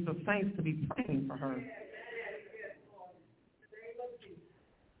 She needs the saints to be praying for her.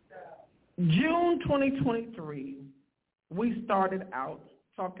 June 2023, we started out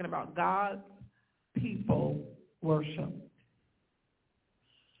talking about God's people worship.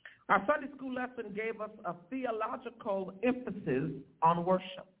 Our Sunday school lesson gave us a theological emphasis on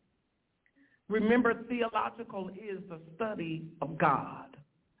worship. Remember, theological is the study of God.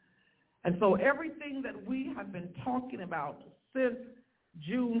 And so everything that we have been talking about since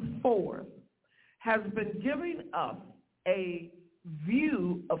June 4th has been giving us a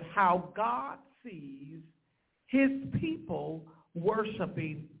view of how God sees his people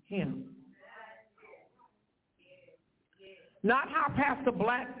worshiping him. Not how Pastor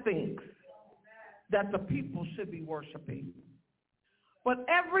Black thinks that the people should be worshiping. But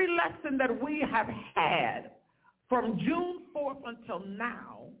every lesson that we have had from June 4th until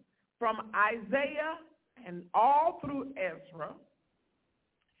now, from Isaiah and all through Ezra,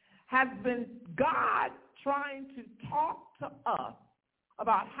 has been God trying to talk to us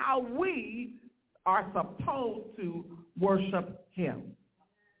about how we are supposed to worship him.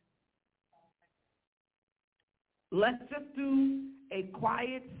 Let's just do a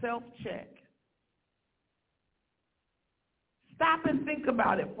quiet self-check. Stop and think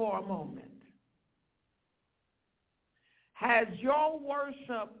about it for a moment. Has your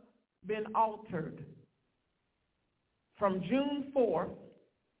worship been altered from June 4th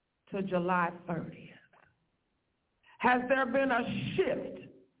to July 30th? Has there been a shift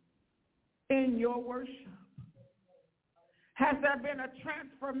in your worship? Has there been a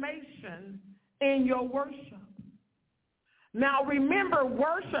transformation in your worship? Now remember,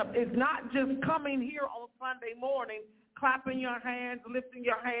 worship is not just coming here on Sunday morning, clapping your hands, lifting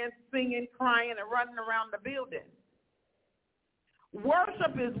your hands, singing, crying, and running around the building.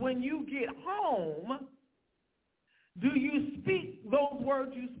 Worship is when you get home, do you speak those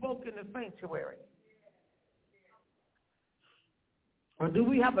words you spoke in the sanctuary? Or do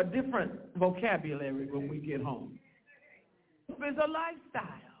we have a different vocabulary when we get home? It's a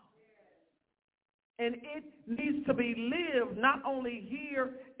lifestyle. And it needs to be lived not only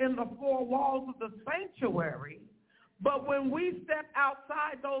here in the four walls of the sanctuary, but when we step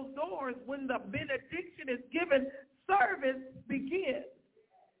outside those doors, when the benediction is given, service begins.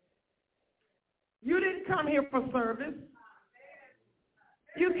 You didn't come here for service.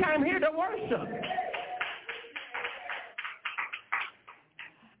 You came here to worship.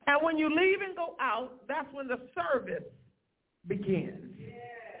 And when you leave and go out, that's when the service begins.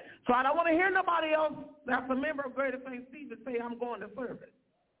 So I don't want to hear nobody else that's a member of Greater St Stephen say, I'm going to service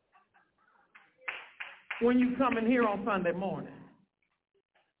when you come in here on Sunday morning.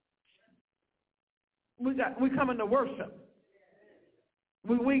 We coming to worship.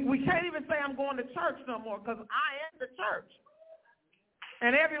 We can't even say I'm going to church no more because I am the church.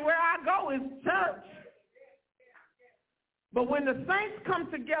 And everywhere I go is church. But when the saints come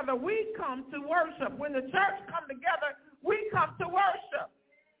together, we come to worship. When the church come together, we come to worship.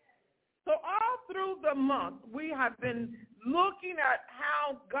 So all through the month, we have been looking at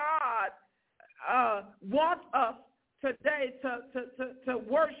how God wants us today to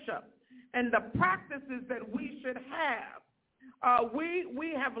worship and the practices that we should have.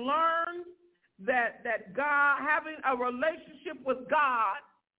 We have learned that God, having a relationship with God,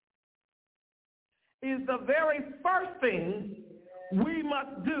 is the very first thing we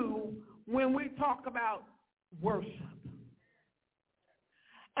must do when we talk about worship.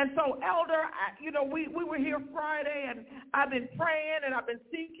 And so, Elder, we were here Friday, and I've been praying, and I've been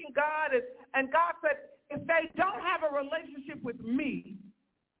seeking God, and God said, if they don't have a relationship with me,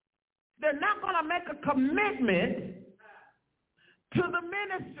 they're not going to make a commitment to the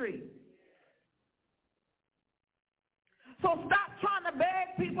ministry. So stop trying to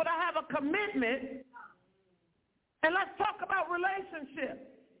beg people to have a commitment, and let's talk about relationships.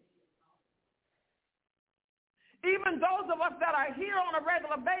 Even those of us that are here on a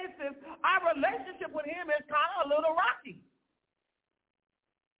regular basis, our relationship with him is kind of a little rocky.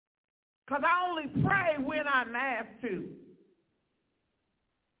 Because I only pray when I'm asked to.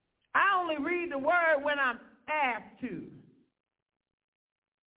 I only read the word when I'm asked to.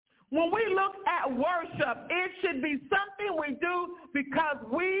 When we look at worship, it should be something we do because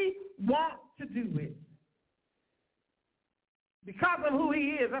we want to do it. Because of who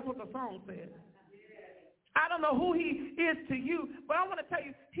he is. That's what the song says. I don't know who he is to you, but I want to tell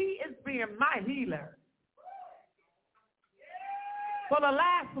you, he is being my healer. For the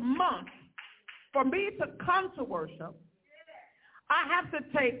last month, for me to come to worship, I have to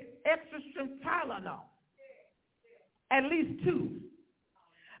take extra strength Tylenol, at least 2,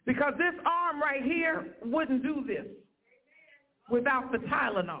 because this arm right here wouldn't do this without the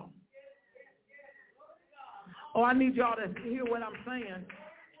Tylenol. Oh, I need y'all to hear what I'm saying.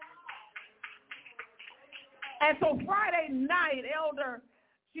 And so Friday night, Elder,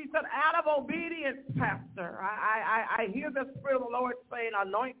 she said, out of obedience, Pastor, I hear the Spirit of the Lord saying,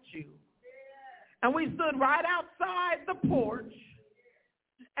 anoint you. And we stood right outside the porch,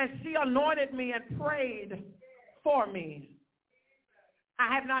 and she anointed me and prayed for me.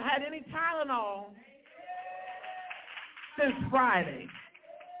 I have not had any Tylenol since Friday.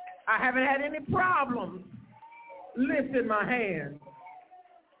 I haven't had any problems lifting my hands.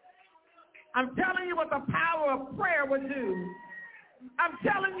 I'm telling you what the power of prayer will do. I'm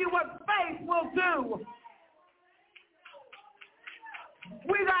telling you what faith will do.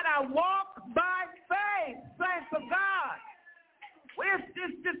 We got to walk by faith, saints of God.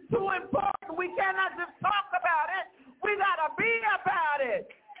 It's just too important. We cannot just talk about it. We got to be about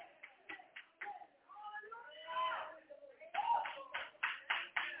it.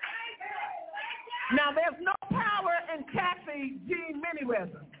 Now, there's no power in Kathy Jean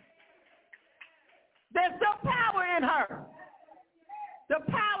Miniwesson. There's no power in her. The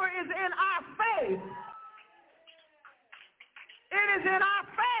power is in our faith. It is in our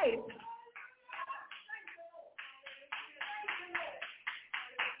faith.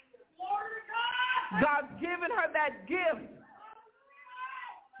 God's given her that gift.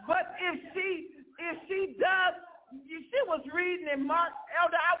 But if she does, she was reading in Mark,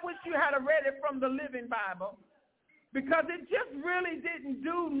 Elder, I wish you you had to read it from the Living Bible because it just really didn't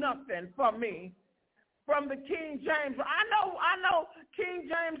do nothing for me from the King James. I know King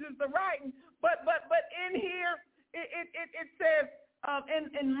James is the writing, but in here it says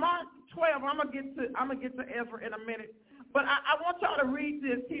in Mark 12. I'm gonna get to Ezra in a minute, but I want y'all to read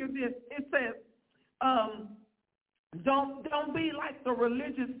this. Hear this. It says, don't be like the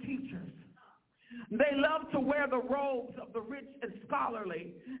religious teachers. They love to wear the robes of the rich and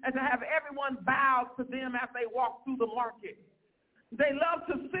scholarly and to have everyone bow to them as they walk through the market. They love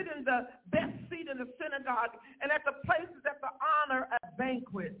to sit in the best seat in the synagogue and at the places that the honor at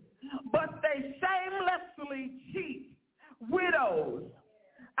banquets. But they shamelessly cheat widows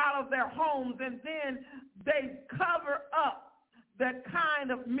out of their homes, and then they cover up the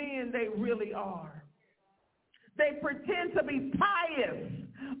kind of men they really are. They pretend to be pious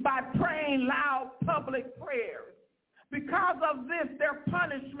by praying loud public prayers. Because of this, their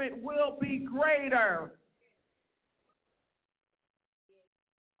punishment will be greater.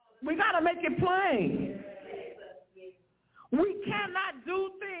 We got to make it plain. We cannot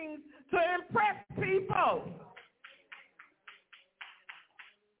do things to impress people.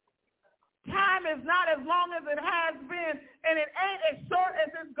 Time is not as long as it has been, and it ain't as short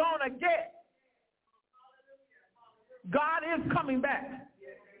as it's going to get. God is coming back,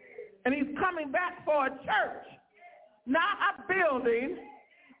 and he's coming back for a church, not a building,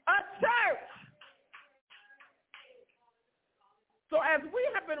 a church. So as we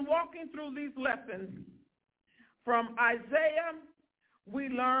have been walking through these lessons from Isaiah, we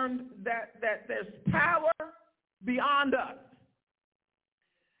learned that there's power beyond us,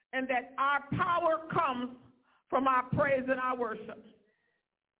 and that our power comes from our praise and our worship.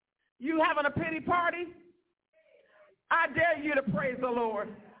 You having a pity party? I dare you to praise the Lord.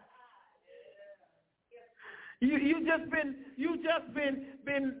 You just been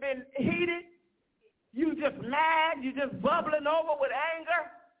heated. You just mad. You just bubbling over with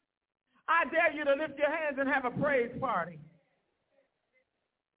anger. I dare you to lift your hands and have a praise party.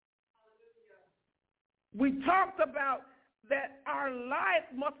 We talked about that our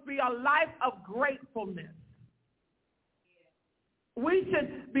life must be a life of gratefulness. We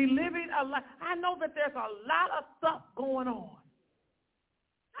should be living a life. I know that there's a lot of stuff going on.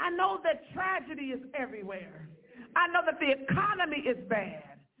 I know that tragedy is everywhere. I know that the economy is bad.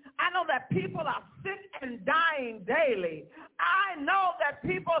 I know that people are sick and dying daily. I know that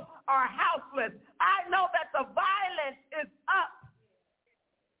people are houseless. I know that the violence is up.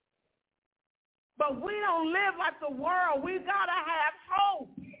 But we don't live like the world. We've got to have hope.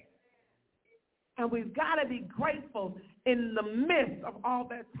 And we've got to be grateful in the midst of all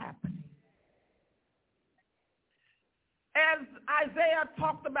that's happening. As Isaiah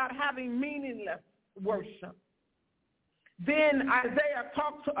talked about having meaningless worship, then Isaiah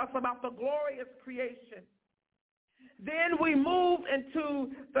talked to us about the glorious creation. Then we move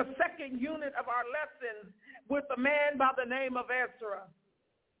into the second unit of our lessons with a man by the name of Ezra.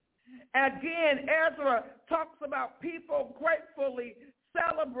 Again, Ezra talks about people gratefully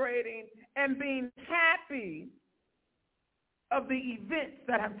celebrating and being happy of the events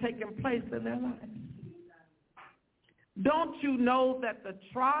that have taken place in their lives. Don't you know that the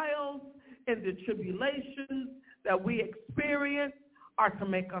trials and the tribulations that we experience are to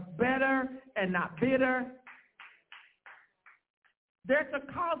make us better and not bitter? They're to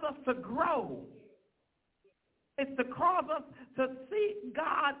cause us to grow. It's to cause us to seek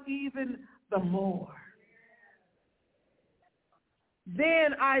God even the more.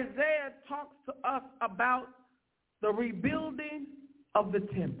 Then Isaiah talks to us about the rebuilding of the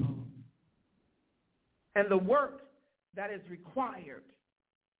temple and the work that is required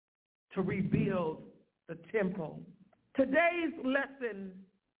to rebuild the temple. Today's lesson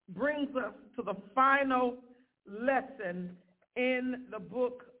brings us to the final lesson in the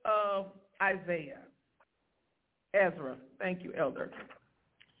book of Isaiah. Ezra, thank you, Elder.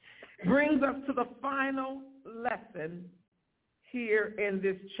 Brings us to the final lesson here in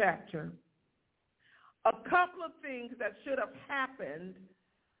this chapter. A couple of things that should have happened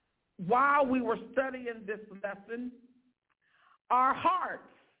while we were studying this lesson. Our hearts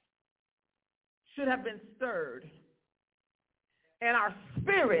should have been stirred, and our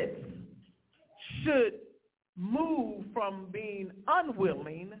spirits should move from being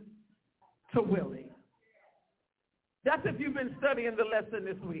unwilling to willing. That's if you've been studying the lesson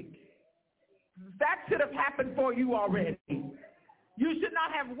this week. That should have happened for you already. You should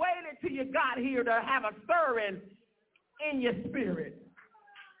not have waited till you got here to have a stirring in your spirit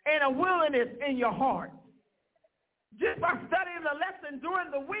and a willingness in your heart. Just by studying the lesson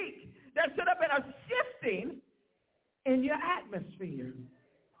during the week, there should have been a shifting in your atmosphere.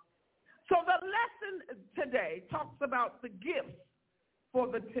 So the lesson today talks about the gifts for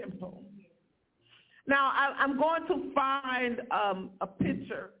the temple. Now, I'm going to find a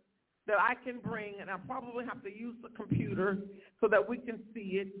picture that I can bring, and I'll probably have to use the computer so that we can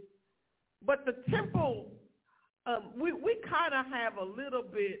see it. But the temple, we kind of have a little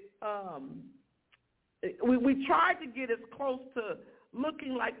bit, we tried to get as close to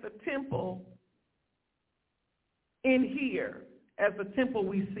looking like the temple in here as the temple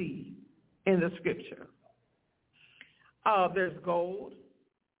we see in the scripture. There's gold.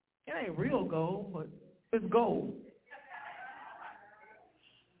 It ain't real gold, but it's gold.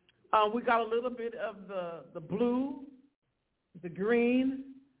 We got a little bit of the blue, the green,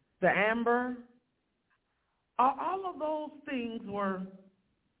 the amber. All of those things were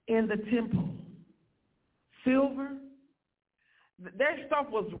in the temple. Silver. Their stuff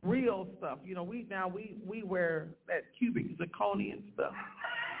was real stuff. You know, we wear that cubic zirconian stuff.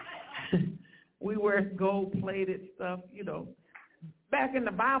 We wear gold-plated stuff, you know. Back in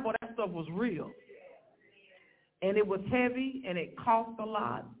the Bible, that stuff was real. And it was heavy, and it cost a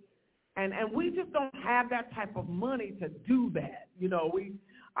lot. And we just don't have that type of money to do that. You know,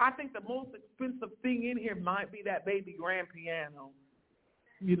 I think the most expensive thing in here might be that baby grand piano.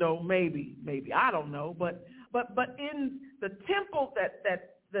 You know, maybe. I don't know. But in the temple that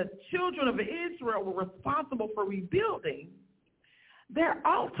the children of Israel were responsible for rebuilding, their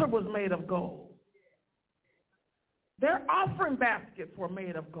altar was made of gold. Their offering baskets were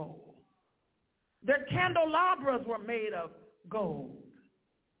made of gold. Their candelabras were made of gold.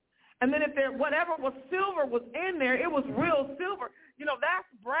 And then if whatever was silver was in there, it was real silver. You know, that's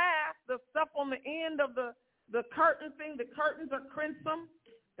brass, the stuff on the end of the curtain thing. The curtains are crimson.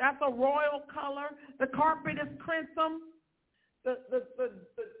 That's a royal color. The carpet is crimson. The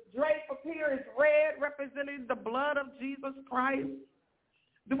drape up here is red, representing the blood of Jesus Christ.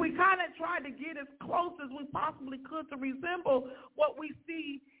 We kind of tried to get as close as we possibly could to resemble what we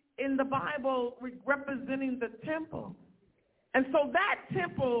see in the Bible representing the temple. And so that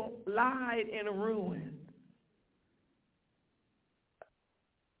temple lied in ruins.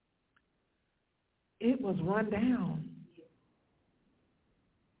 It was run down.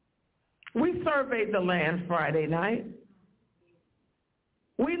 We surveyed the land Friday night.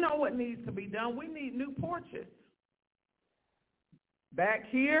 We know what needs to be done. We need new porches. Back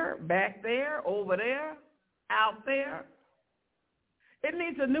here, back there, over there, out there. It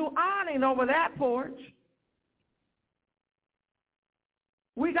needs a new awning over that porch.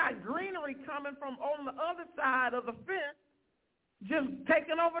 We got greenery coming from on the other side of the fence, just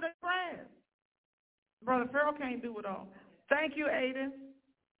taking over the grass. Brother Farrell can't do it all. Thank you, Aiden.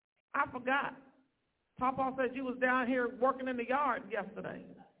 I forgot. Papa said you was down here working in the yard yesterday.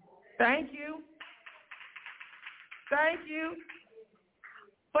 Thank you. Thank you.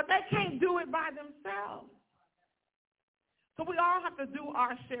 But they can't do it by themselves. So we all have to do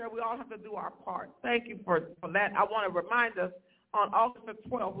our share. We all have to do our part. Thank you for that. I want to remind us, on August the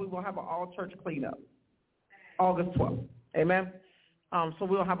 12th, we will have an all-church cleanup. August 12th. Amen? So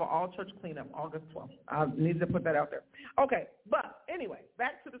we'll have an all-church cleanup August 12th. I need to put that out there. Okay, but anyway,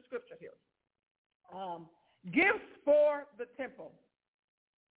 back to the scripture here. Gifts for the temple.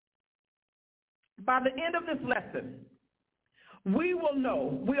 By the end of this lesson, we will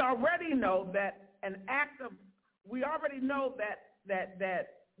know, we already know that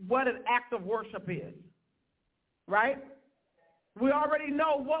what an act of worship is, right? We already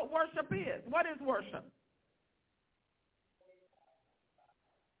know what worship is. What is worship?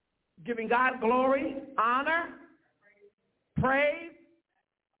 Giving God glory, honor, praise,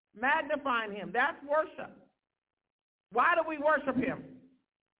 magnifying him. That's worship. Why do we worship him?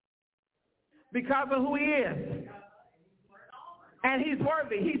 Because of who he is. And he's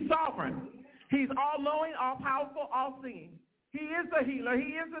worthy. He's sovereign. He's all-knowing, all-powerful, all-seeing. He is the healer.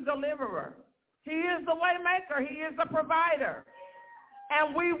 He is the deliverer. He is the way maker. He is the provider.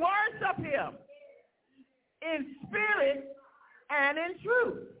 And we worship him in spirit and in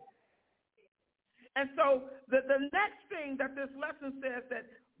truth. And so the next thing that this lesson says that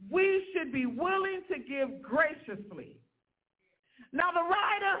we should be willing to give graciously. Now, the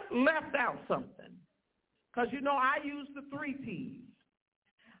writer left out something because, you know, I use the 3 T's.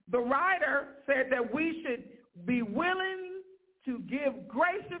 The writer said that we should be willing to give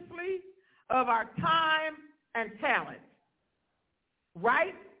graciously of our time and talent.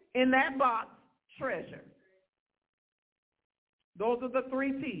 Right in that box, treasure. Those are the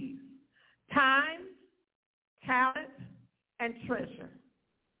 3 T's. Time, talent, and treasure.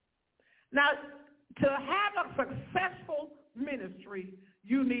 Now, to have a successful ministry,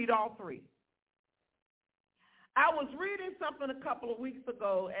 you need all 3. I was reading something a couple of weeks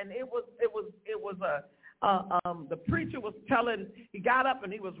ago, and it was the preacher was telling, he got up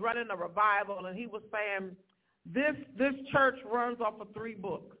and he was running a revival, and he was saying, this church runs off of 3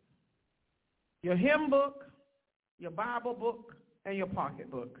 books: your hymn book, your Bible book, and your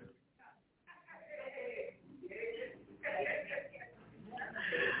pocketbook.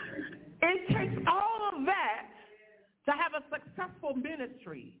 It takes all of that to have a successful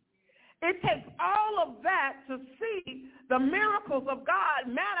ministry. It takes all of that to see the miracles of God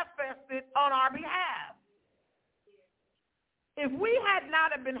manifested on our behalf. If we had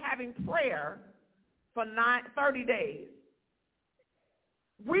not have been having prayer for 30 days,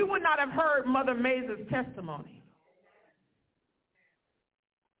 we would not have heard Mother Mays's testimony.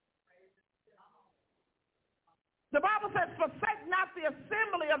 The Bible says, forsake not the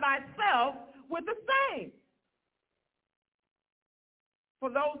assembly of thyself with the saints. For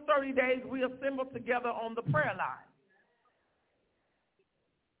those 30 days, we assembled together on the prayer line.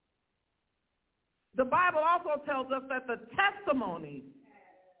 The Bible also tells us that the testimony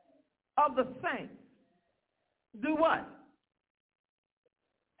of the saints do what?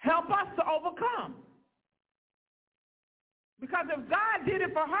 Help us to overcome. Because if God did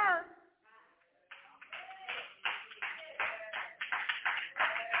it for her,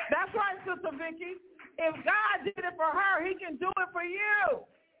 that's right, Sister Vicki. If God did it for her, he can do it for you.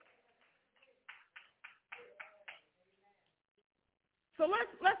 So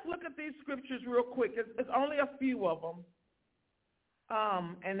let's look at these scriptures real quick. It's only a few of them.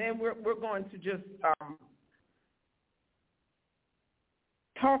 And then we're going to just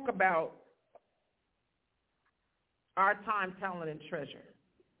talk about our time, talent, and treasure.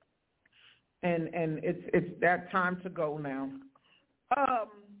 And it's that time to go now.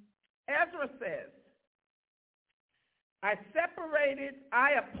 Ezra says, I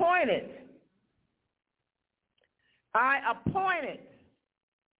appointed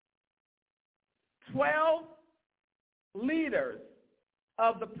 12 leaders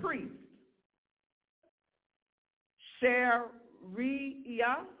of the priests,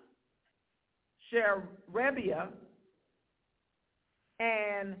 Sherebiah,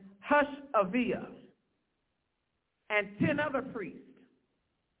 and Hashabiah, and 10 other priests,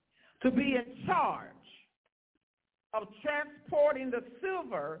 to be in charge of transporting the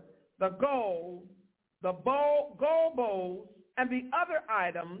silver, the gold, the gold bowls, and the other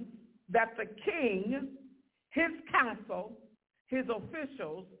items that the king, his council, his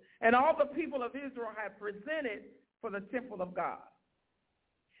officials, and all the people of Israel had presented for the temple of God.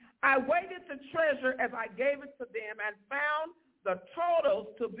 I weighed the treasure as I gave it to them and found the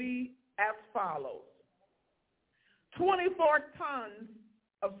totals to be as follows: 24 tons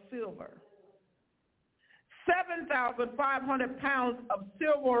of silver, 7,500 pounds of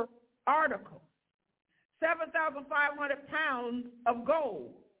silver articles, 7,500 pounds of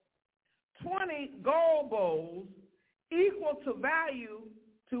gold, 20 gold bowls equal to value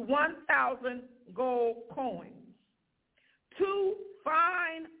to 1,000 gold coins, 2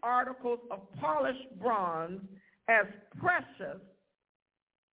 fine articles of polished bronze as precious,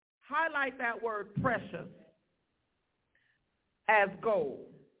 highlight that word precious, as gold.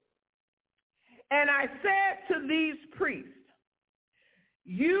 And I said to these priests,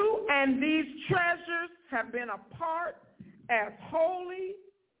 you and these treasures have been apart as holy,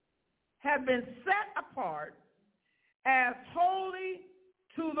 have been set apart as holy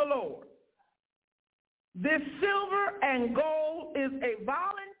to the Lord. This silver and gold is a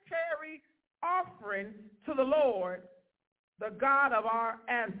voluntary offering to the Lord, the God of our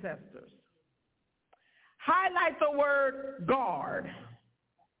ancestors. Highlight the word guard.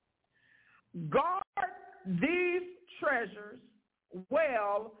 Guard these treasures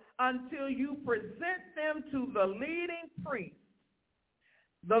well until you present them to the leading priests,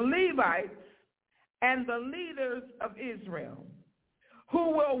 the Levites, and the leaders of Israel,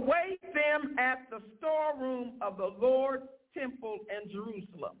 who will weigh them at the storeroom of the Lord's temple in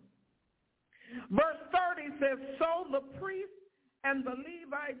Jerusalem. Verse 30 says, so the priests and the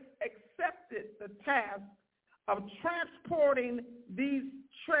Levites accepted the task of transporting these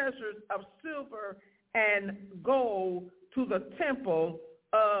treasures of silver and gold to the temple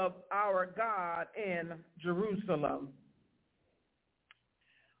of our God in Jerusalem.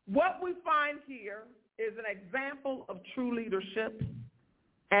 What we find here is an example of true leadership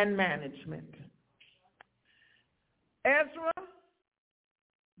and management. Ezra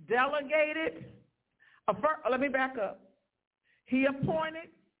delegated, let me back up. He appointed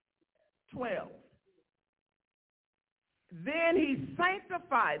 12. Then he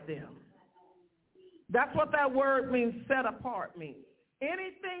sanctified them. That's what that word means, set apart means.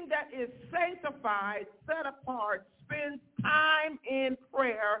 Anything that is sanctified, set apart, spends time in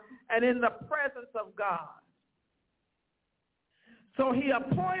prayer and in the presence of God. So he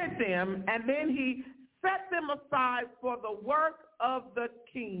appointed them, and then he set them aside for the work of the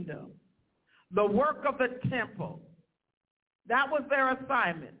kingdom, the work of the temple. That was their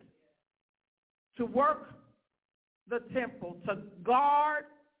assignment, to work the temple, to guard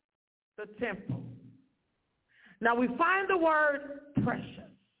the temple. Now we find the word precious.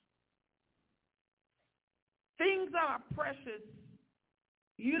 Things that are precious,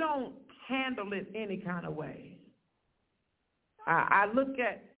 you don't handle it any kind of way. I look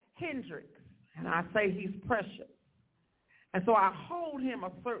at Hendrix and I say he's precious. And so I hold him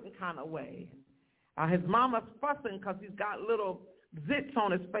a certain kind of way. His mama's fussing because he's got little zits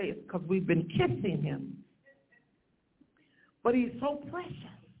on his face because we've been kissing him. But he's so precious.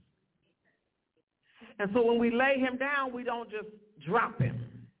 And so when we lay him down, we don't just drop him,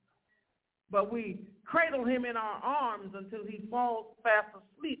 but we cradle him in our arms until he falls fast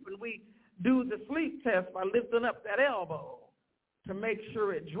asleep, and we do the sleep test by lifting up that elbow to make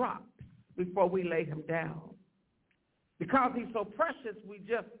sure it drops before we lay him down. Because he's so precious, we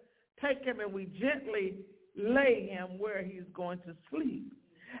just take him and we gently lay him where he's going to sleep.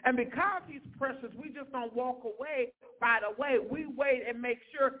 And because he's precious, we just don't walk away right away. We wait and make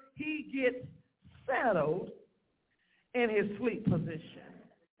sure he gets settled in his sleep position.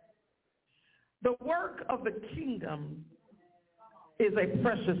 The work of the kingdom is a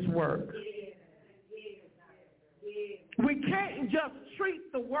precious work. We can't just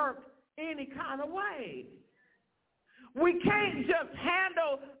treat the work any kind of way. We can't just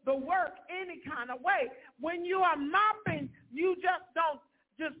handle the work any kind of way. When you are mopping, you just don't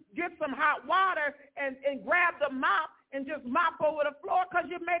just get some hot water and grab the mop and just mop over the floor because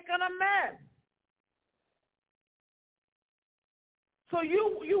you're making a mess. So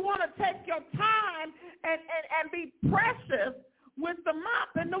you want to take your time and be precious with the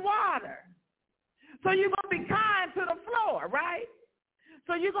mop and the water. So you're going to be kind to the floor, right?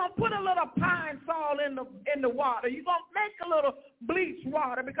 So you're going to put a little pine sol in the water. You're going to make a little bleach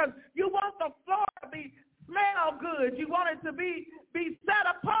water because you want the floor to smell good. You want it to be set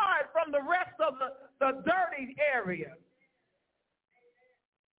apart from the rest of the dirty area.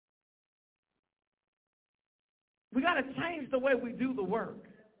 We got to change the way we do the work.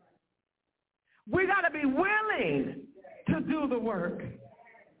 We got to be willing to do the work.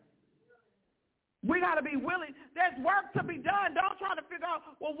 We got to be willing. There's work to be done. Don't try to figure out,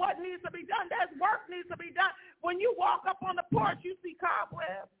 well, what needs to be done. There's work needs to be done. When you walk up on the porch, you see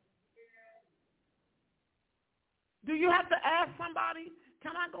cobwebs. Do you have to ask somebody,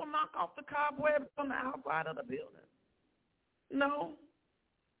 can I go knock off the cobwebs on the outside of the building? No.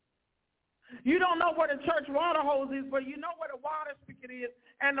 You don't know where the church water hose is, but you know where the water spigot is,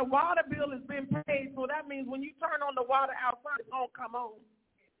 and the water bill has been paid, so that means when you turn on the water outside, it's going to come on.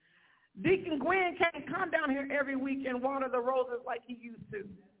 Deacon Gwen can't come down here every week and water the roses like he used to.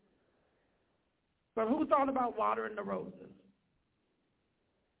 But who thought about watering the roses?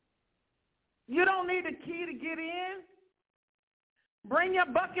 You don't need a key to get in. Bring your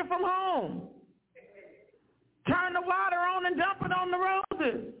bucket from home. Turn the water on and dump it on the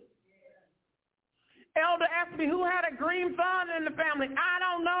roses. Elder asked me who had a green thumb in the family. I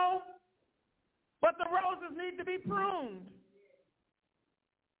don't know, but the roses need to be pruned.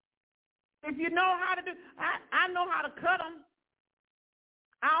 If you know how to do, I know how to cut them.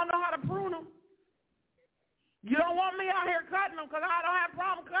 I don't know how to prune them. You don't want me out here cutting them because I don't have a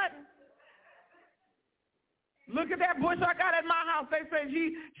problem cutting. Look at that bush I got at my house. They say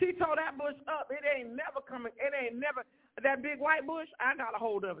she tore that bush up. It ain't never coming. It ain't never, that big white bush, I got a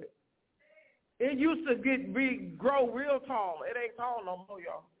hold of it. It used to grow real tall. It ain't tall no more,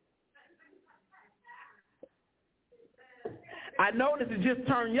 y'all. I noticed it just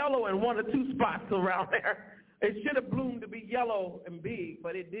turned yellow in one or two spots around there. It should have bloomed to be yellow and big,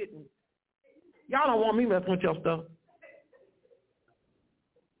 but it didn't. Y'all don't want me messing with your stuff.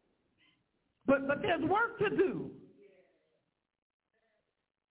 But there's work to do.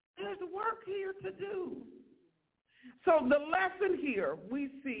 There's work here to do. So the lesson here, we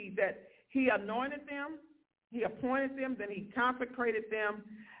see that he anointed them, he appointed them, then he consecrated them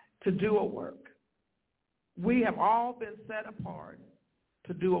to do a work. We have all been set apart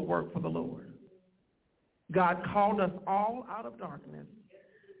to do a work for the Lord. God called us all out of darkness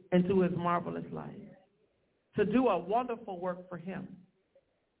into his marvelous light to do a wonderful work for him.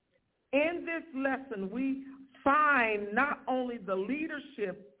 In this lesson, we find not only the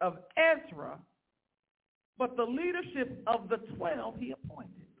leadership of Ezra, but the leadership of the 12 he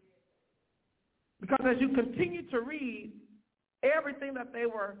appointed. Because as you continue to read, everything that they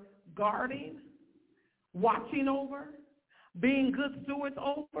were guarding, watching over, being good stewards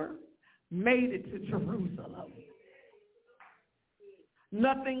over, made it to Jerusalem.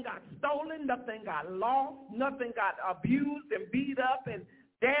 Nothing got stolen, nothing got lost, nothing got abused and beat up and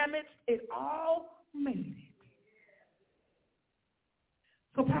damaged. It all made it.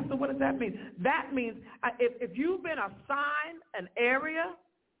 So, Pastor, what does that mean? That means if you've been assigned an area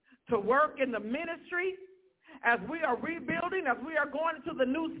to work in the ministry, as we are rebuilding, as we are going into the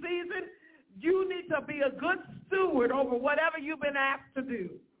new season, you need to be a good steward over whatever you've been asked to do.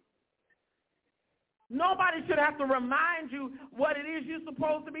 Nobody should have to remind you what it is you're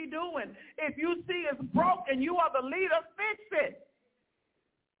supposed to be doing. If you see it's broke and you are the leader, fix it.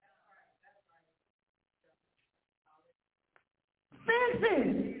 Fix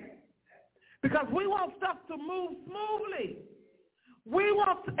it. Because we want stuff to move smoothly. We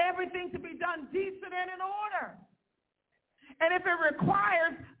want everything to be done decent and in order. And if it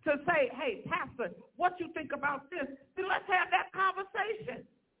requires to say, hey, Pastor, what you think about this, then let's have that conversation.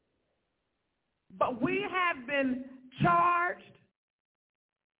 But we have been charged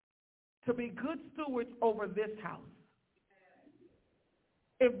to be good stewards over this house.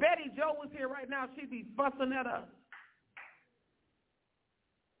 If Betty Jo was here right now, she'd be fussing at us.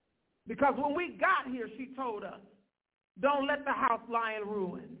 Because when we got here, she told us, don't let the house lie in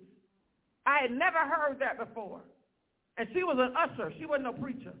ruins. I had never heard that before. And she was an usher. She wasn't no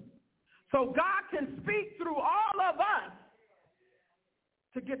preacher. So God can speak through all of us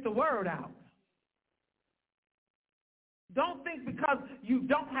to get the word out. Don't think because you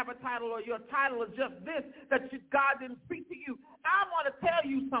don't have a title or your title is just this that God didn't speak to you. I want to tell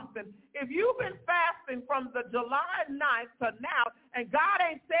you something. If you've been fasting from the July 9th to now and God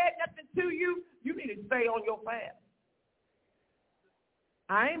ain't said nothing to you, you need to stay on your fast.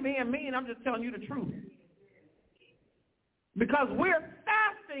 I ain't being mean. I'm just telling you the truth. Because we're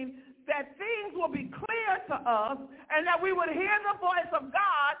fasting that things will be clear to us and that we would hear the voice of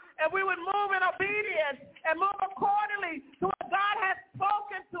God and we would move in obedience and move accordingly to what God has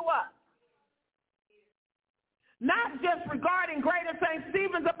spoken to us. Not just regarding Greater St.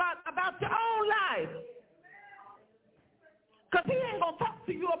 Stephen's, about your own life. Because he ain't going to talk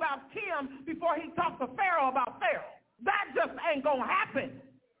to you about Tim before he talks to Pharaoh about Pharaoh. That just ain't going to happen.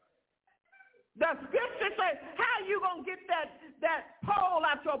 The scripture says, how you going to get that pole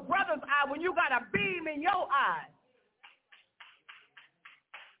out your brother's eye when you got a beam in your eye?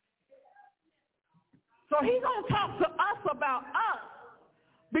 So he's going to talk to us about us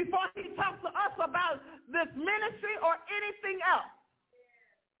before he talks to us about this ministry or anything else.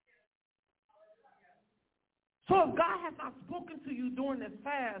 So if God has not spoken to you during this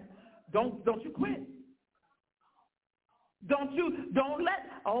fast, don't you quit. Don't let,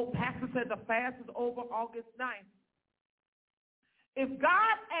 Pastor said the fast is over August 9th. If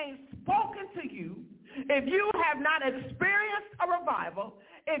God ain't spoken to you, if you have not experienced a revival,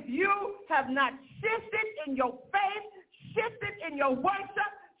 if you have not shifted in your faith, shifted in your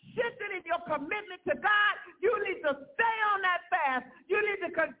worship, shifted in your commitment to God, you need to stay on that fast. You need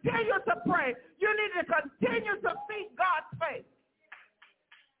to continue to pray. You need to continue to seek God's face.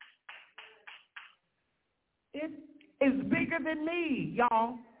 It is bigger than me,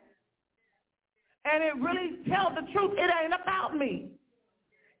 y'all. And it really tells the truth. It ain't about me.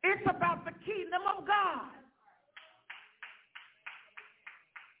 It's about the kingdom of God.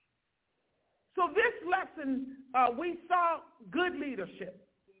 So this lesson, we saw good leadership.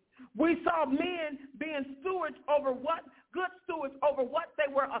 We saw men being good stewards over what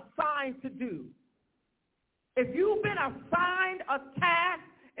they were assigned to do. If you've been assigned a task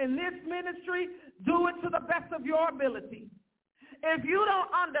in this ministry, do it to the best of your ability. If you don't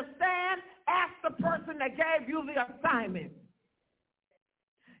understand, ask the person that gave you the assignment.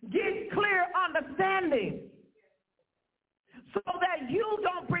 Get clear understanding so that you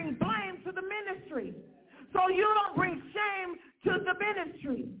don't bring blame to the ministry, so you don't bring shame to the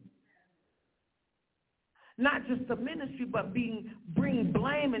ministry. Not just the ministry, but bring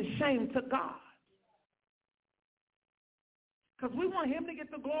blame and shame to God. Because we want him to get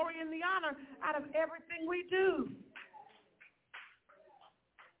the glory and the honor out of everything we do.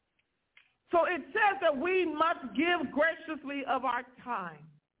 So it says that we must give graciously of our time.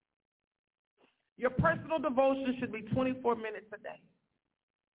 Your personal devotion should be 24 minutes a day.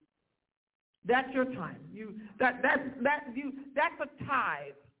 That's your time. That's a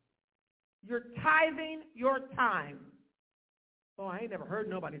tithe. You're tithing your time. Oh, I ain't never heard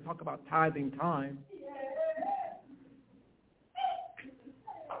nobody talk about tithing time.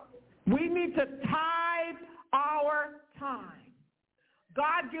 We need to tithe our time.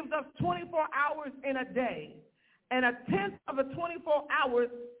 God gives us 24 hours in a day, And a tenth of a 24 hours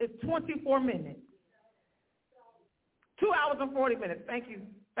is 24 minutes. 2 hours and 40 minutes. Thank you.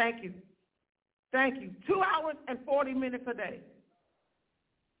 2 hours and 40 minutes a day.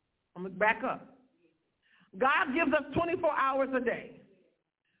 I'm going to back up. God gives us 24 hours a day.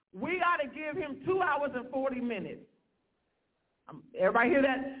 We got to give him 2 hours and 40 minutes. Everybody hear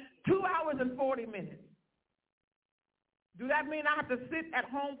that? 2 hours and 40 minutes. Do that mean I have to sit at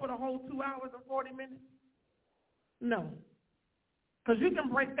home for the whole 2 hours and 40 minutes? No. Because you can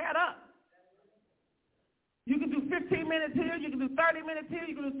break that up. You can do 15 minutes here, you can do 30 minutes here,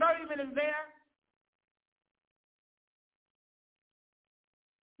 you can do 30 minutes there.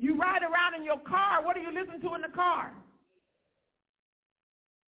 You ride around in your car, what do you listen to in the car?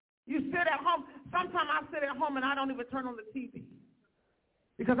 You sit at home. Sometimes I sit at home and I don't even turn on the TV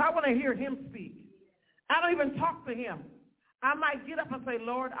because I want to hear him speak. I don't even talk to him. I might get up and say,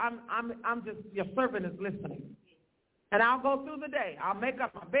 Lord, I'm just, your servant is listening. And I'll go through the day. I'll make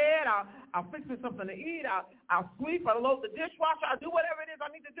up my bed. I'll fix me something to eat. I'll sweep. I'll load the dishwasher. I'll do whatever it is I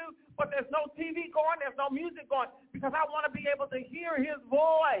need to do. But there's no TV going. There's no music going because I want to be able to hear his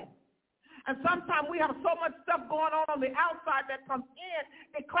voice. And sometimes we have so much stuff going on the outside that comes in,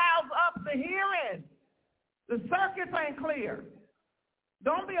 it clouds up the hearing. The circuits ain't clear.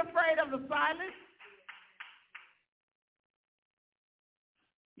 Don't be afraid of the silence.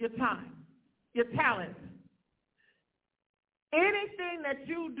 Your time, your talent. Anything that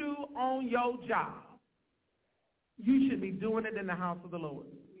you do on your job, you should be doing it in the house of the Lord.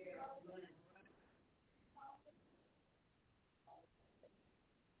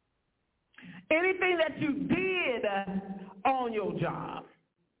 Anything that you did on your job,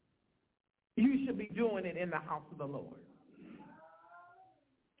 you should be doing it in the house of the Lord.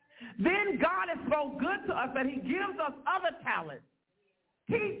 Then God is so good to us that he gives us other talents,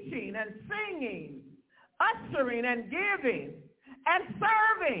 teaching and singing, ushering and giving and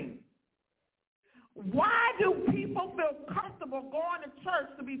serving. Why do people feel comfortable going to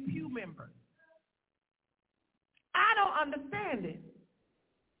church to be pew members? I don't understand it.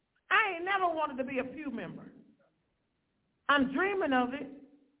 I ain't never wanted to be a pew member. I'm dreaming of it.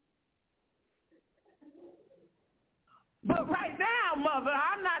 But right now, Mother,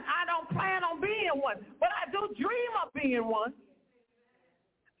 I don't plan on being one. But I do dream of being one.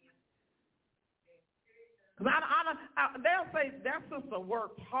 They'll say that sister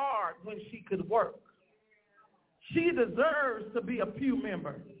worked hard when she could work. She deserves to be a pew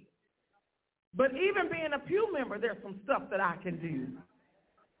member. But even being a pew member, there's some stuff that I can do.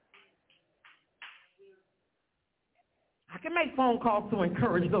 I can make phone calls to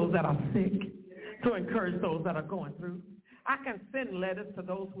encourage those that are sick, to encourage those that are going through. I can send letters to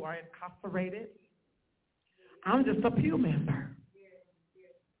those who are incarcerated. I'm just a pew member.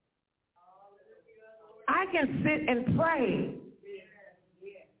 I can sit and pray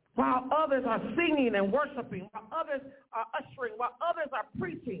while others are singing and worshiping, while others are ushering, while others are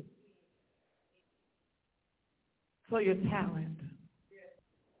preaching. So your talent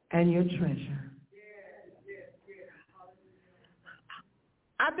and your treasure.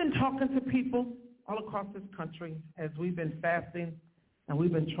 I've been talking to people all across this country as we've been fasting, and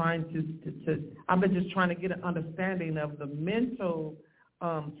we've been trying I've been just trying to get an understanding of the mental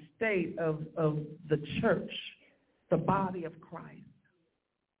state of the church, the body of Christ.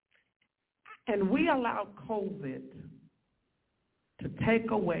 And we allowed COVID to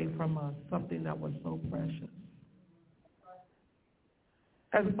take away from us something that was so precious.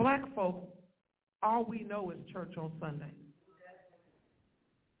 As black folk, all we know is church on Sunday.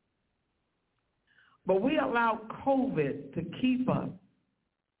 But we allowed COVID to keep us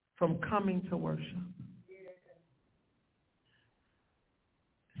from coming to worship.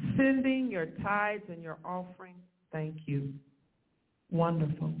 Sending your tithes and your offering, thank you.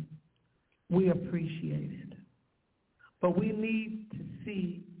 Wonderful. We appreciate it. But we need to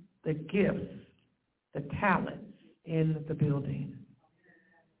see the gifts, the talents in the building.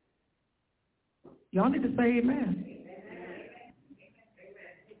 Y'all need to say amen.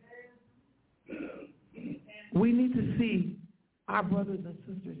 We need to see our brothers and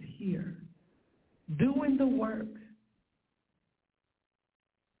sisters here doing the work,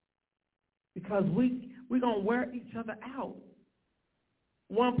 because we're going to wear each other out.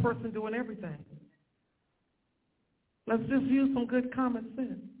 One person doing everything. Let's just use some good common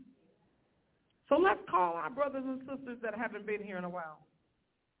sense. So let's call our brothers and sisters that haven't been here in a while.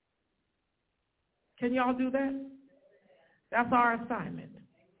 Can y'all do that? That's our assignment.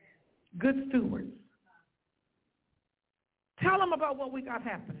 Good stewards. Tell them about what we got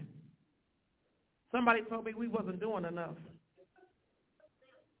happening. Somebody told me we wasn't doing enough.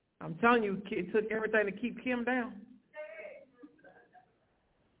 I'm telling you, it took everything to keep Kim down.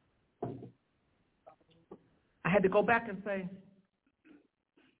 I had to go back and say,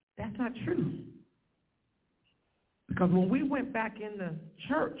 that's not true. Because when we went back in the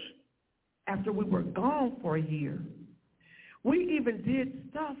church after we were gone for a year, we even did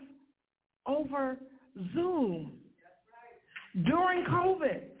stuff over Zoom during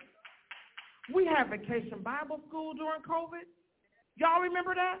COVID. We had Vacation Bible School during COVID. Y'all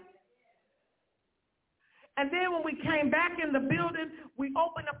remember that? And then when we came back in the building, we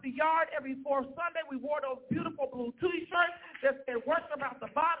opened up the yard every fourth Sunday. We wore those beautiful blue T-shirts that said worship out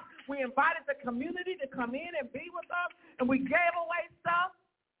the box. We invited the community to come in and be with us, and we gave away stuff.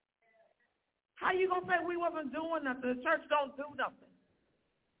 How you going to say we wasn't doing nothing? The church don't do nothing.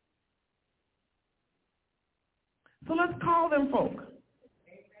 So let's call them folk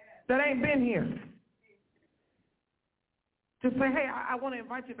that ain't been here to say, hey, I want to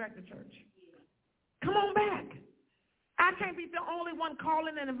invite you back to church. Come on back. I can't be the only one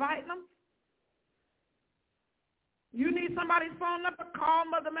calling and inviting them. You need somebody's phone number? Call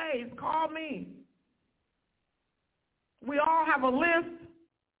Mother Mays. Call me. We all have a list.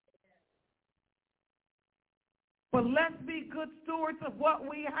 But let's be good stewards of what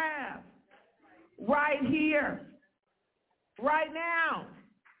we have right here, right now.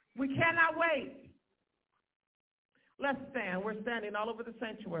 We cannot wait. Let's stand. We're standing all over the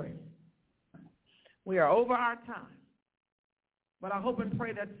sanctuary. We are over our time. But I hope and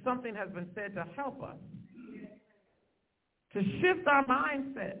pray that something has been said to help us, to shift our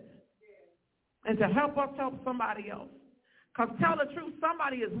mindset, and to help us help somebody else. Because tell the truth,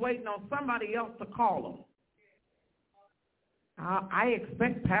 somebody is waiting on somebody else to call them. I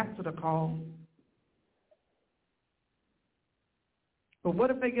expect pastor to call. But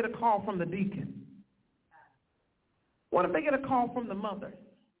what if they get a call from the deacon? What if they get a call from the mother?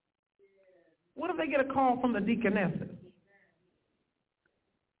 What if they get a call from the deaconesses?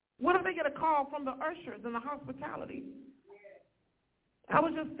 What if they get a call from the ushers and the hospitality? I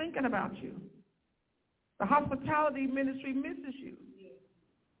was just thinking about you. The hospitality ministry misses you.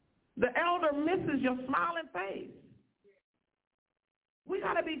 The elder misses your smiling face. We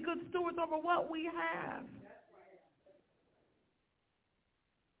got to be good stewards over what we have.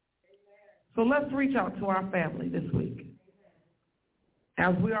 So let's reach out to our family this week.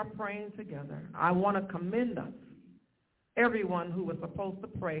 As we are praying together, I want to commend us. Everyone who was supposed to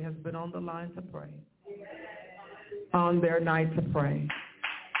pray has been on the line to pray, on their night to pray.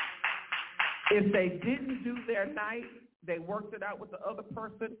 If they didn't do their night, they worked it out with the other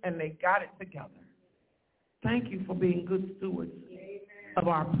person and they got it together. Thank you for being good stewards of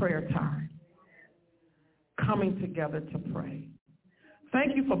our prayer time, coming together to pray.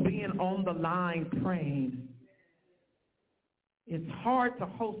 Thank you for being on the line praying. It's hard to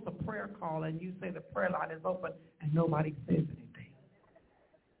host a prayer call and you say the prayer line is open and nobody says anything.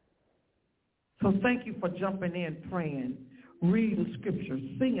 So thank you for jumping in, praying, reading scriptures,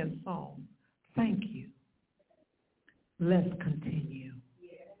 singing songs. Thank you. Let's continue.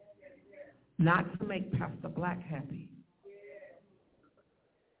 Not to make Pastor Black happy,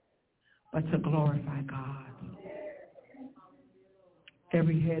 but to glorify God.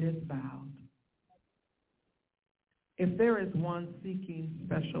 Every head is bowed. If there is one seeking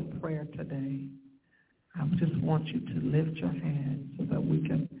special prayer today, I just want you to lift your hand so that we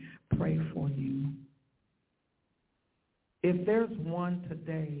can pray for you. If there's one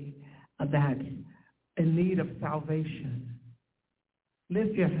today that's in need of salvation,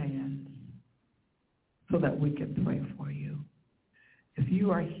 lift your hands so that we can pray for you. If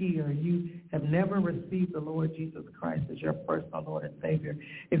you are here and you have never received the Lord Jesus Christ as your personal Lord and Savior,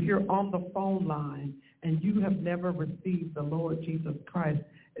 if you're on the phone line and you have never received the Lord Jesus Christ,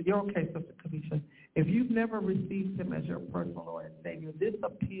 you're okay, Sister Kamisha. If you've never received him as your personal Lord and Savior, this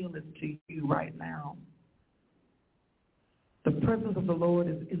appeal is to you right now. The presence of the Lord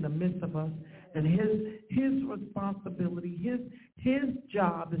is in the midst of us, and his responsibility, his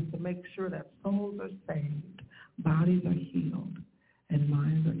job is to make sure that souls are saved, bodies are healed, and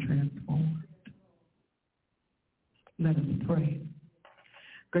minds are transformed. Let us pray.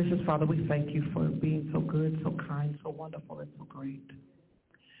 Gracious Father, we thank you for being so good, so kind, so wonderful, and so great.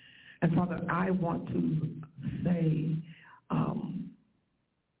 And Father, I want to say,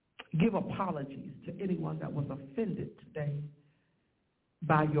 give apologies to anyone that was offended today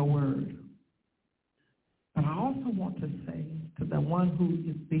by your word. But I also want to say to the one who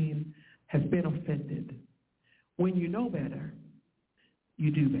has been offended, when you know better,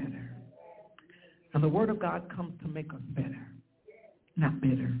 you do better. And the word of God comes to make us better, not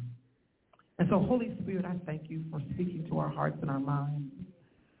bitter. And so, Holy Spirit, I thank you for speaking to our hearts and our minds.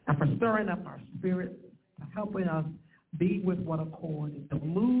 and for stirring up our spirits, for helping us be with one accord, and to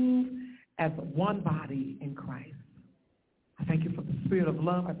move as one body in Christ. I thank you for the spirit of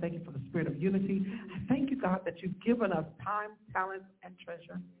love. I thank you for the spirit of unity. I thank you, God, that you've given us time, talent, and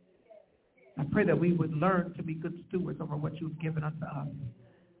treasure. I pray that we would learn to be good stewards over what you've given unto us,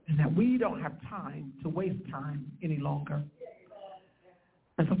 and that we don't have time to waste time any longer.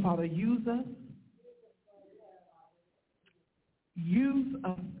 And so, Father, use us. Use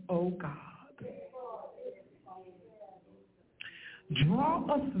us, oh God. Draw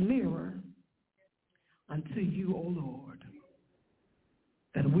us nearer unto you, O Lord,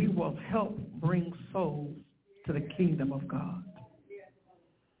 that we will help bring souls to the kingdom of God.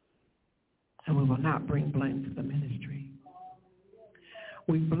 And we will not bring blame to the ministry.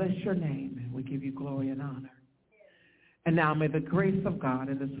 We bless your name and we give you glory and honor. And now may the grace of God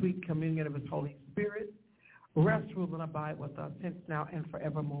and the sweet communion of his Holy Spirit rest, rule, and abide with us hence now and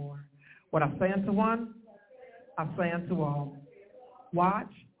forevermore. What I say unto one, I say unto all.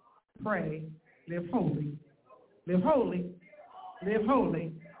 Watch, pray, live holy, live holy, live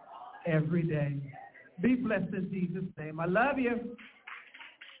holy every day. Be blessed in Jesus' name. I love you.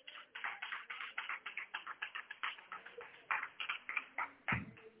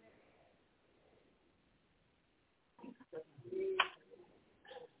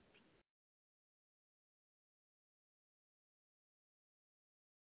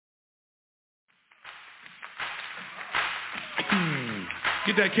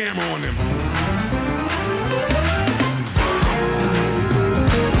 Get that camera on them.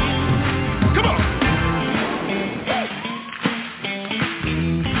 Come on.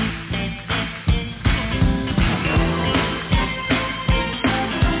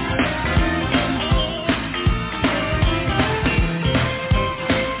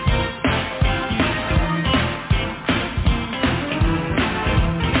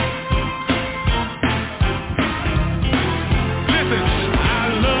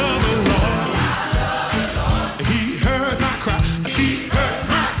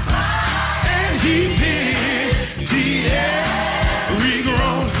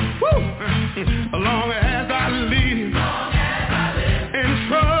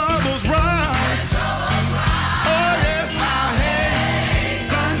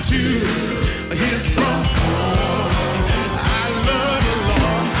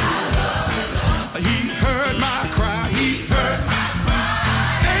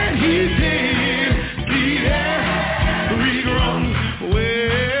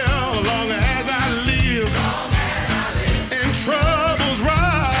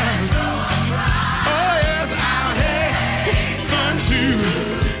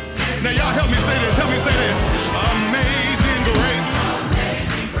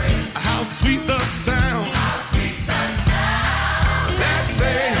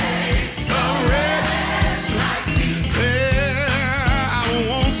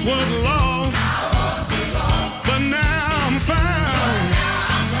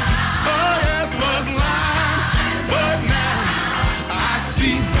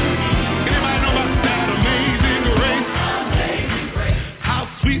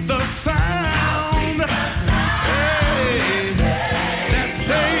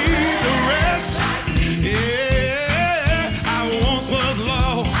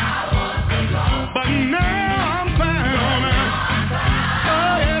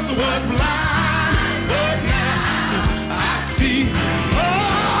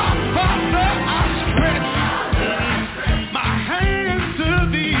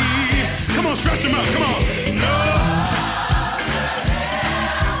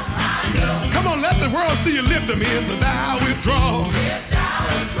 See you lift them in, but thou withdraw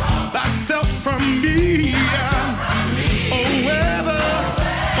thyself from me.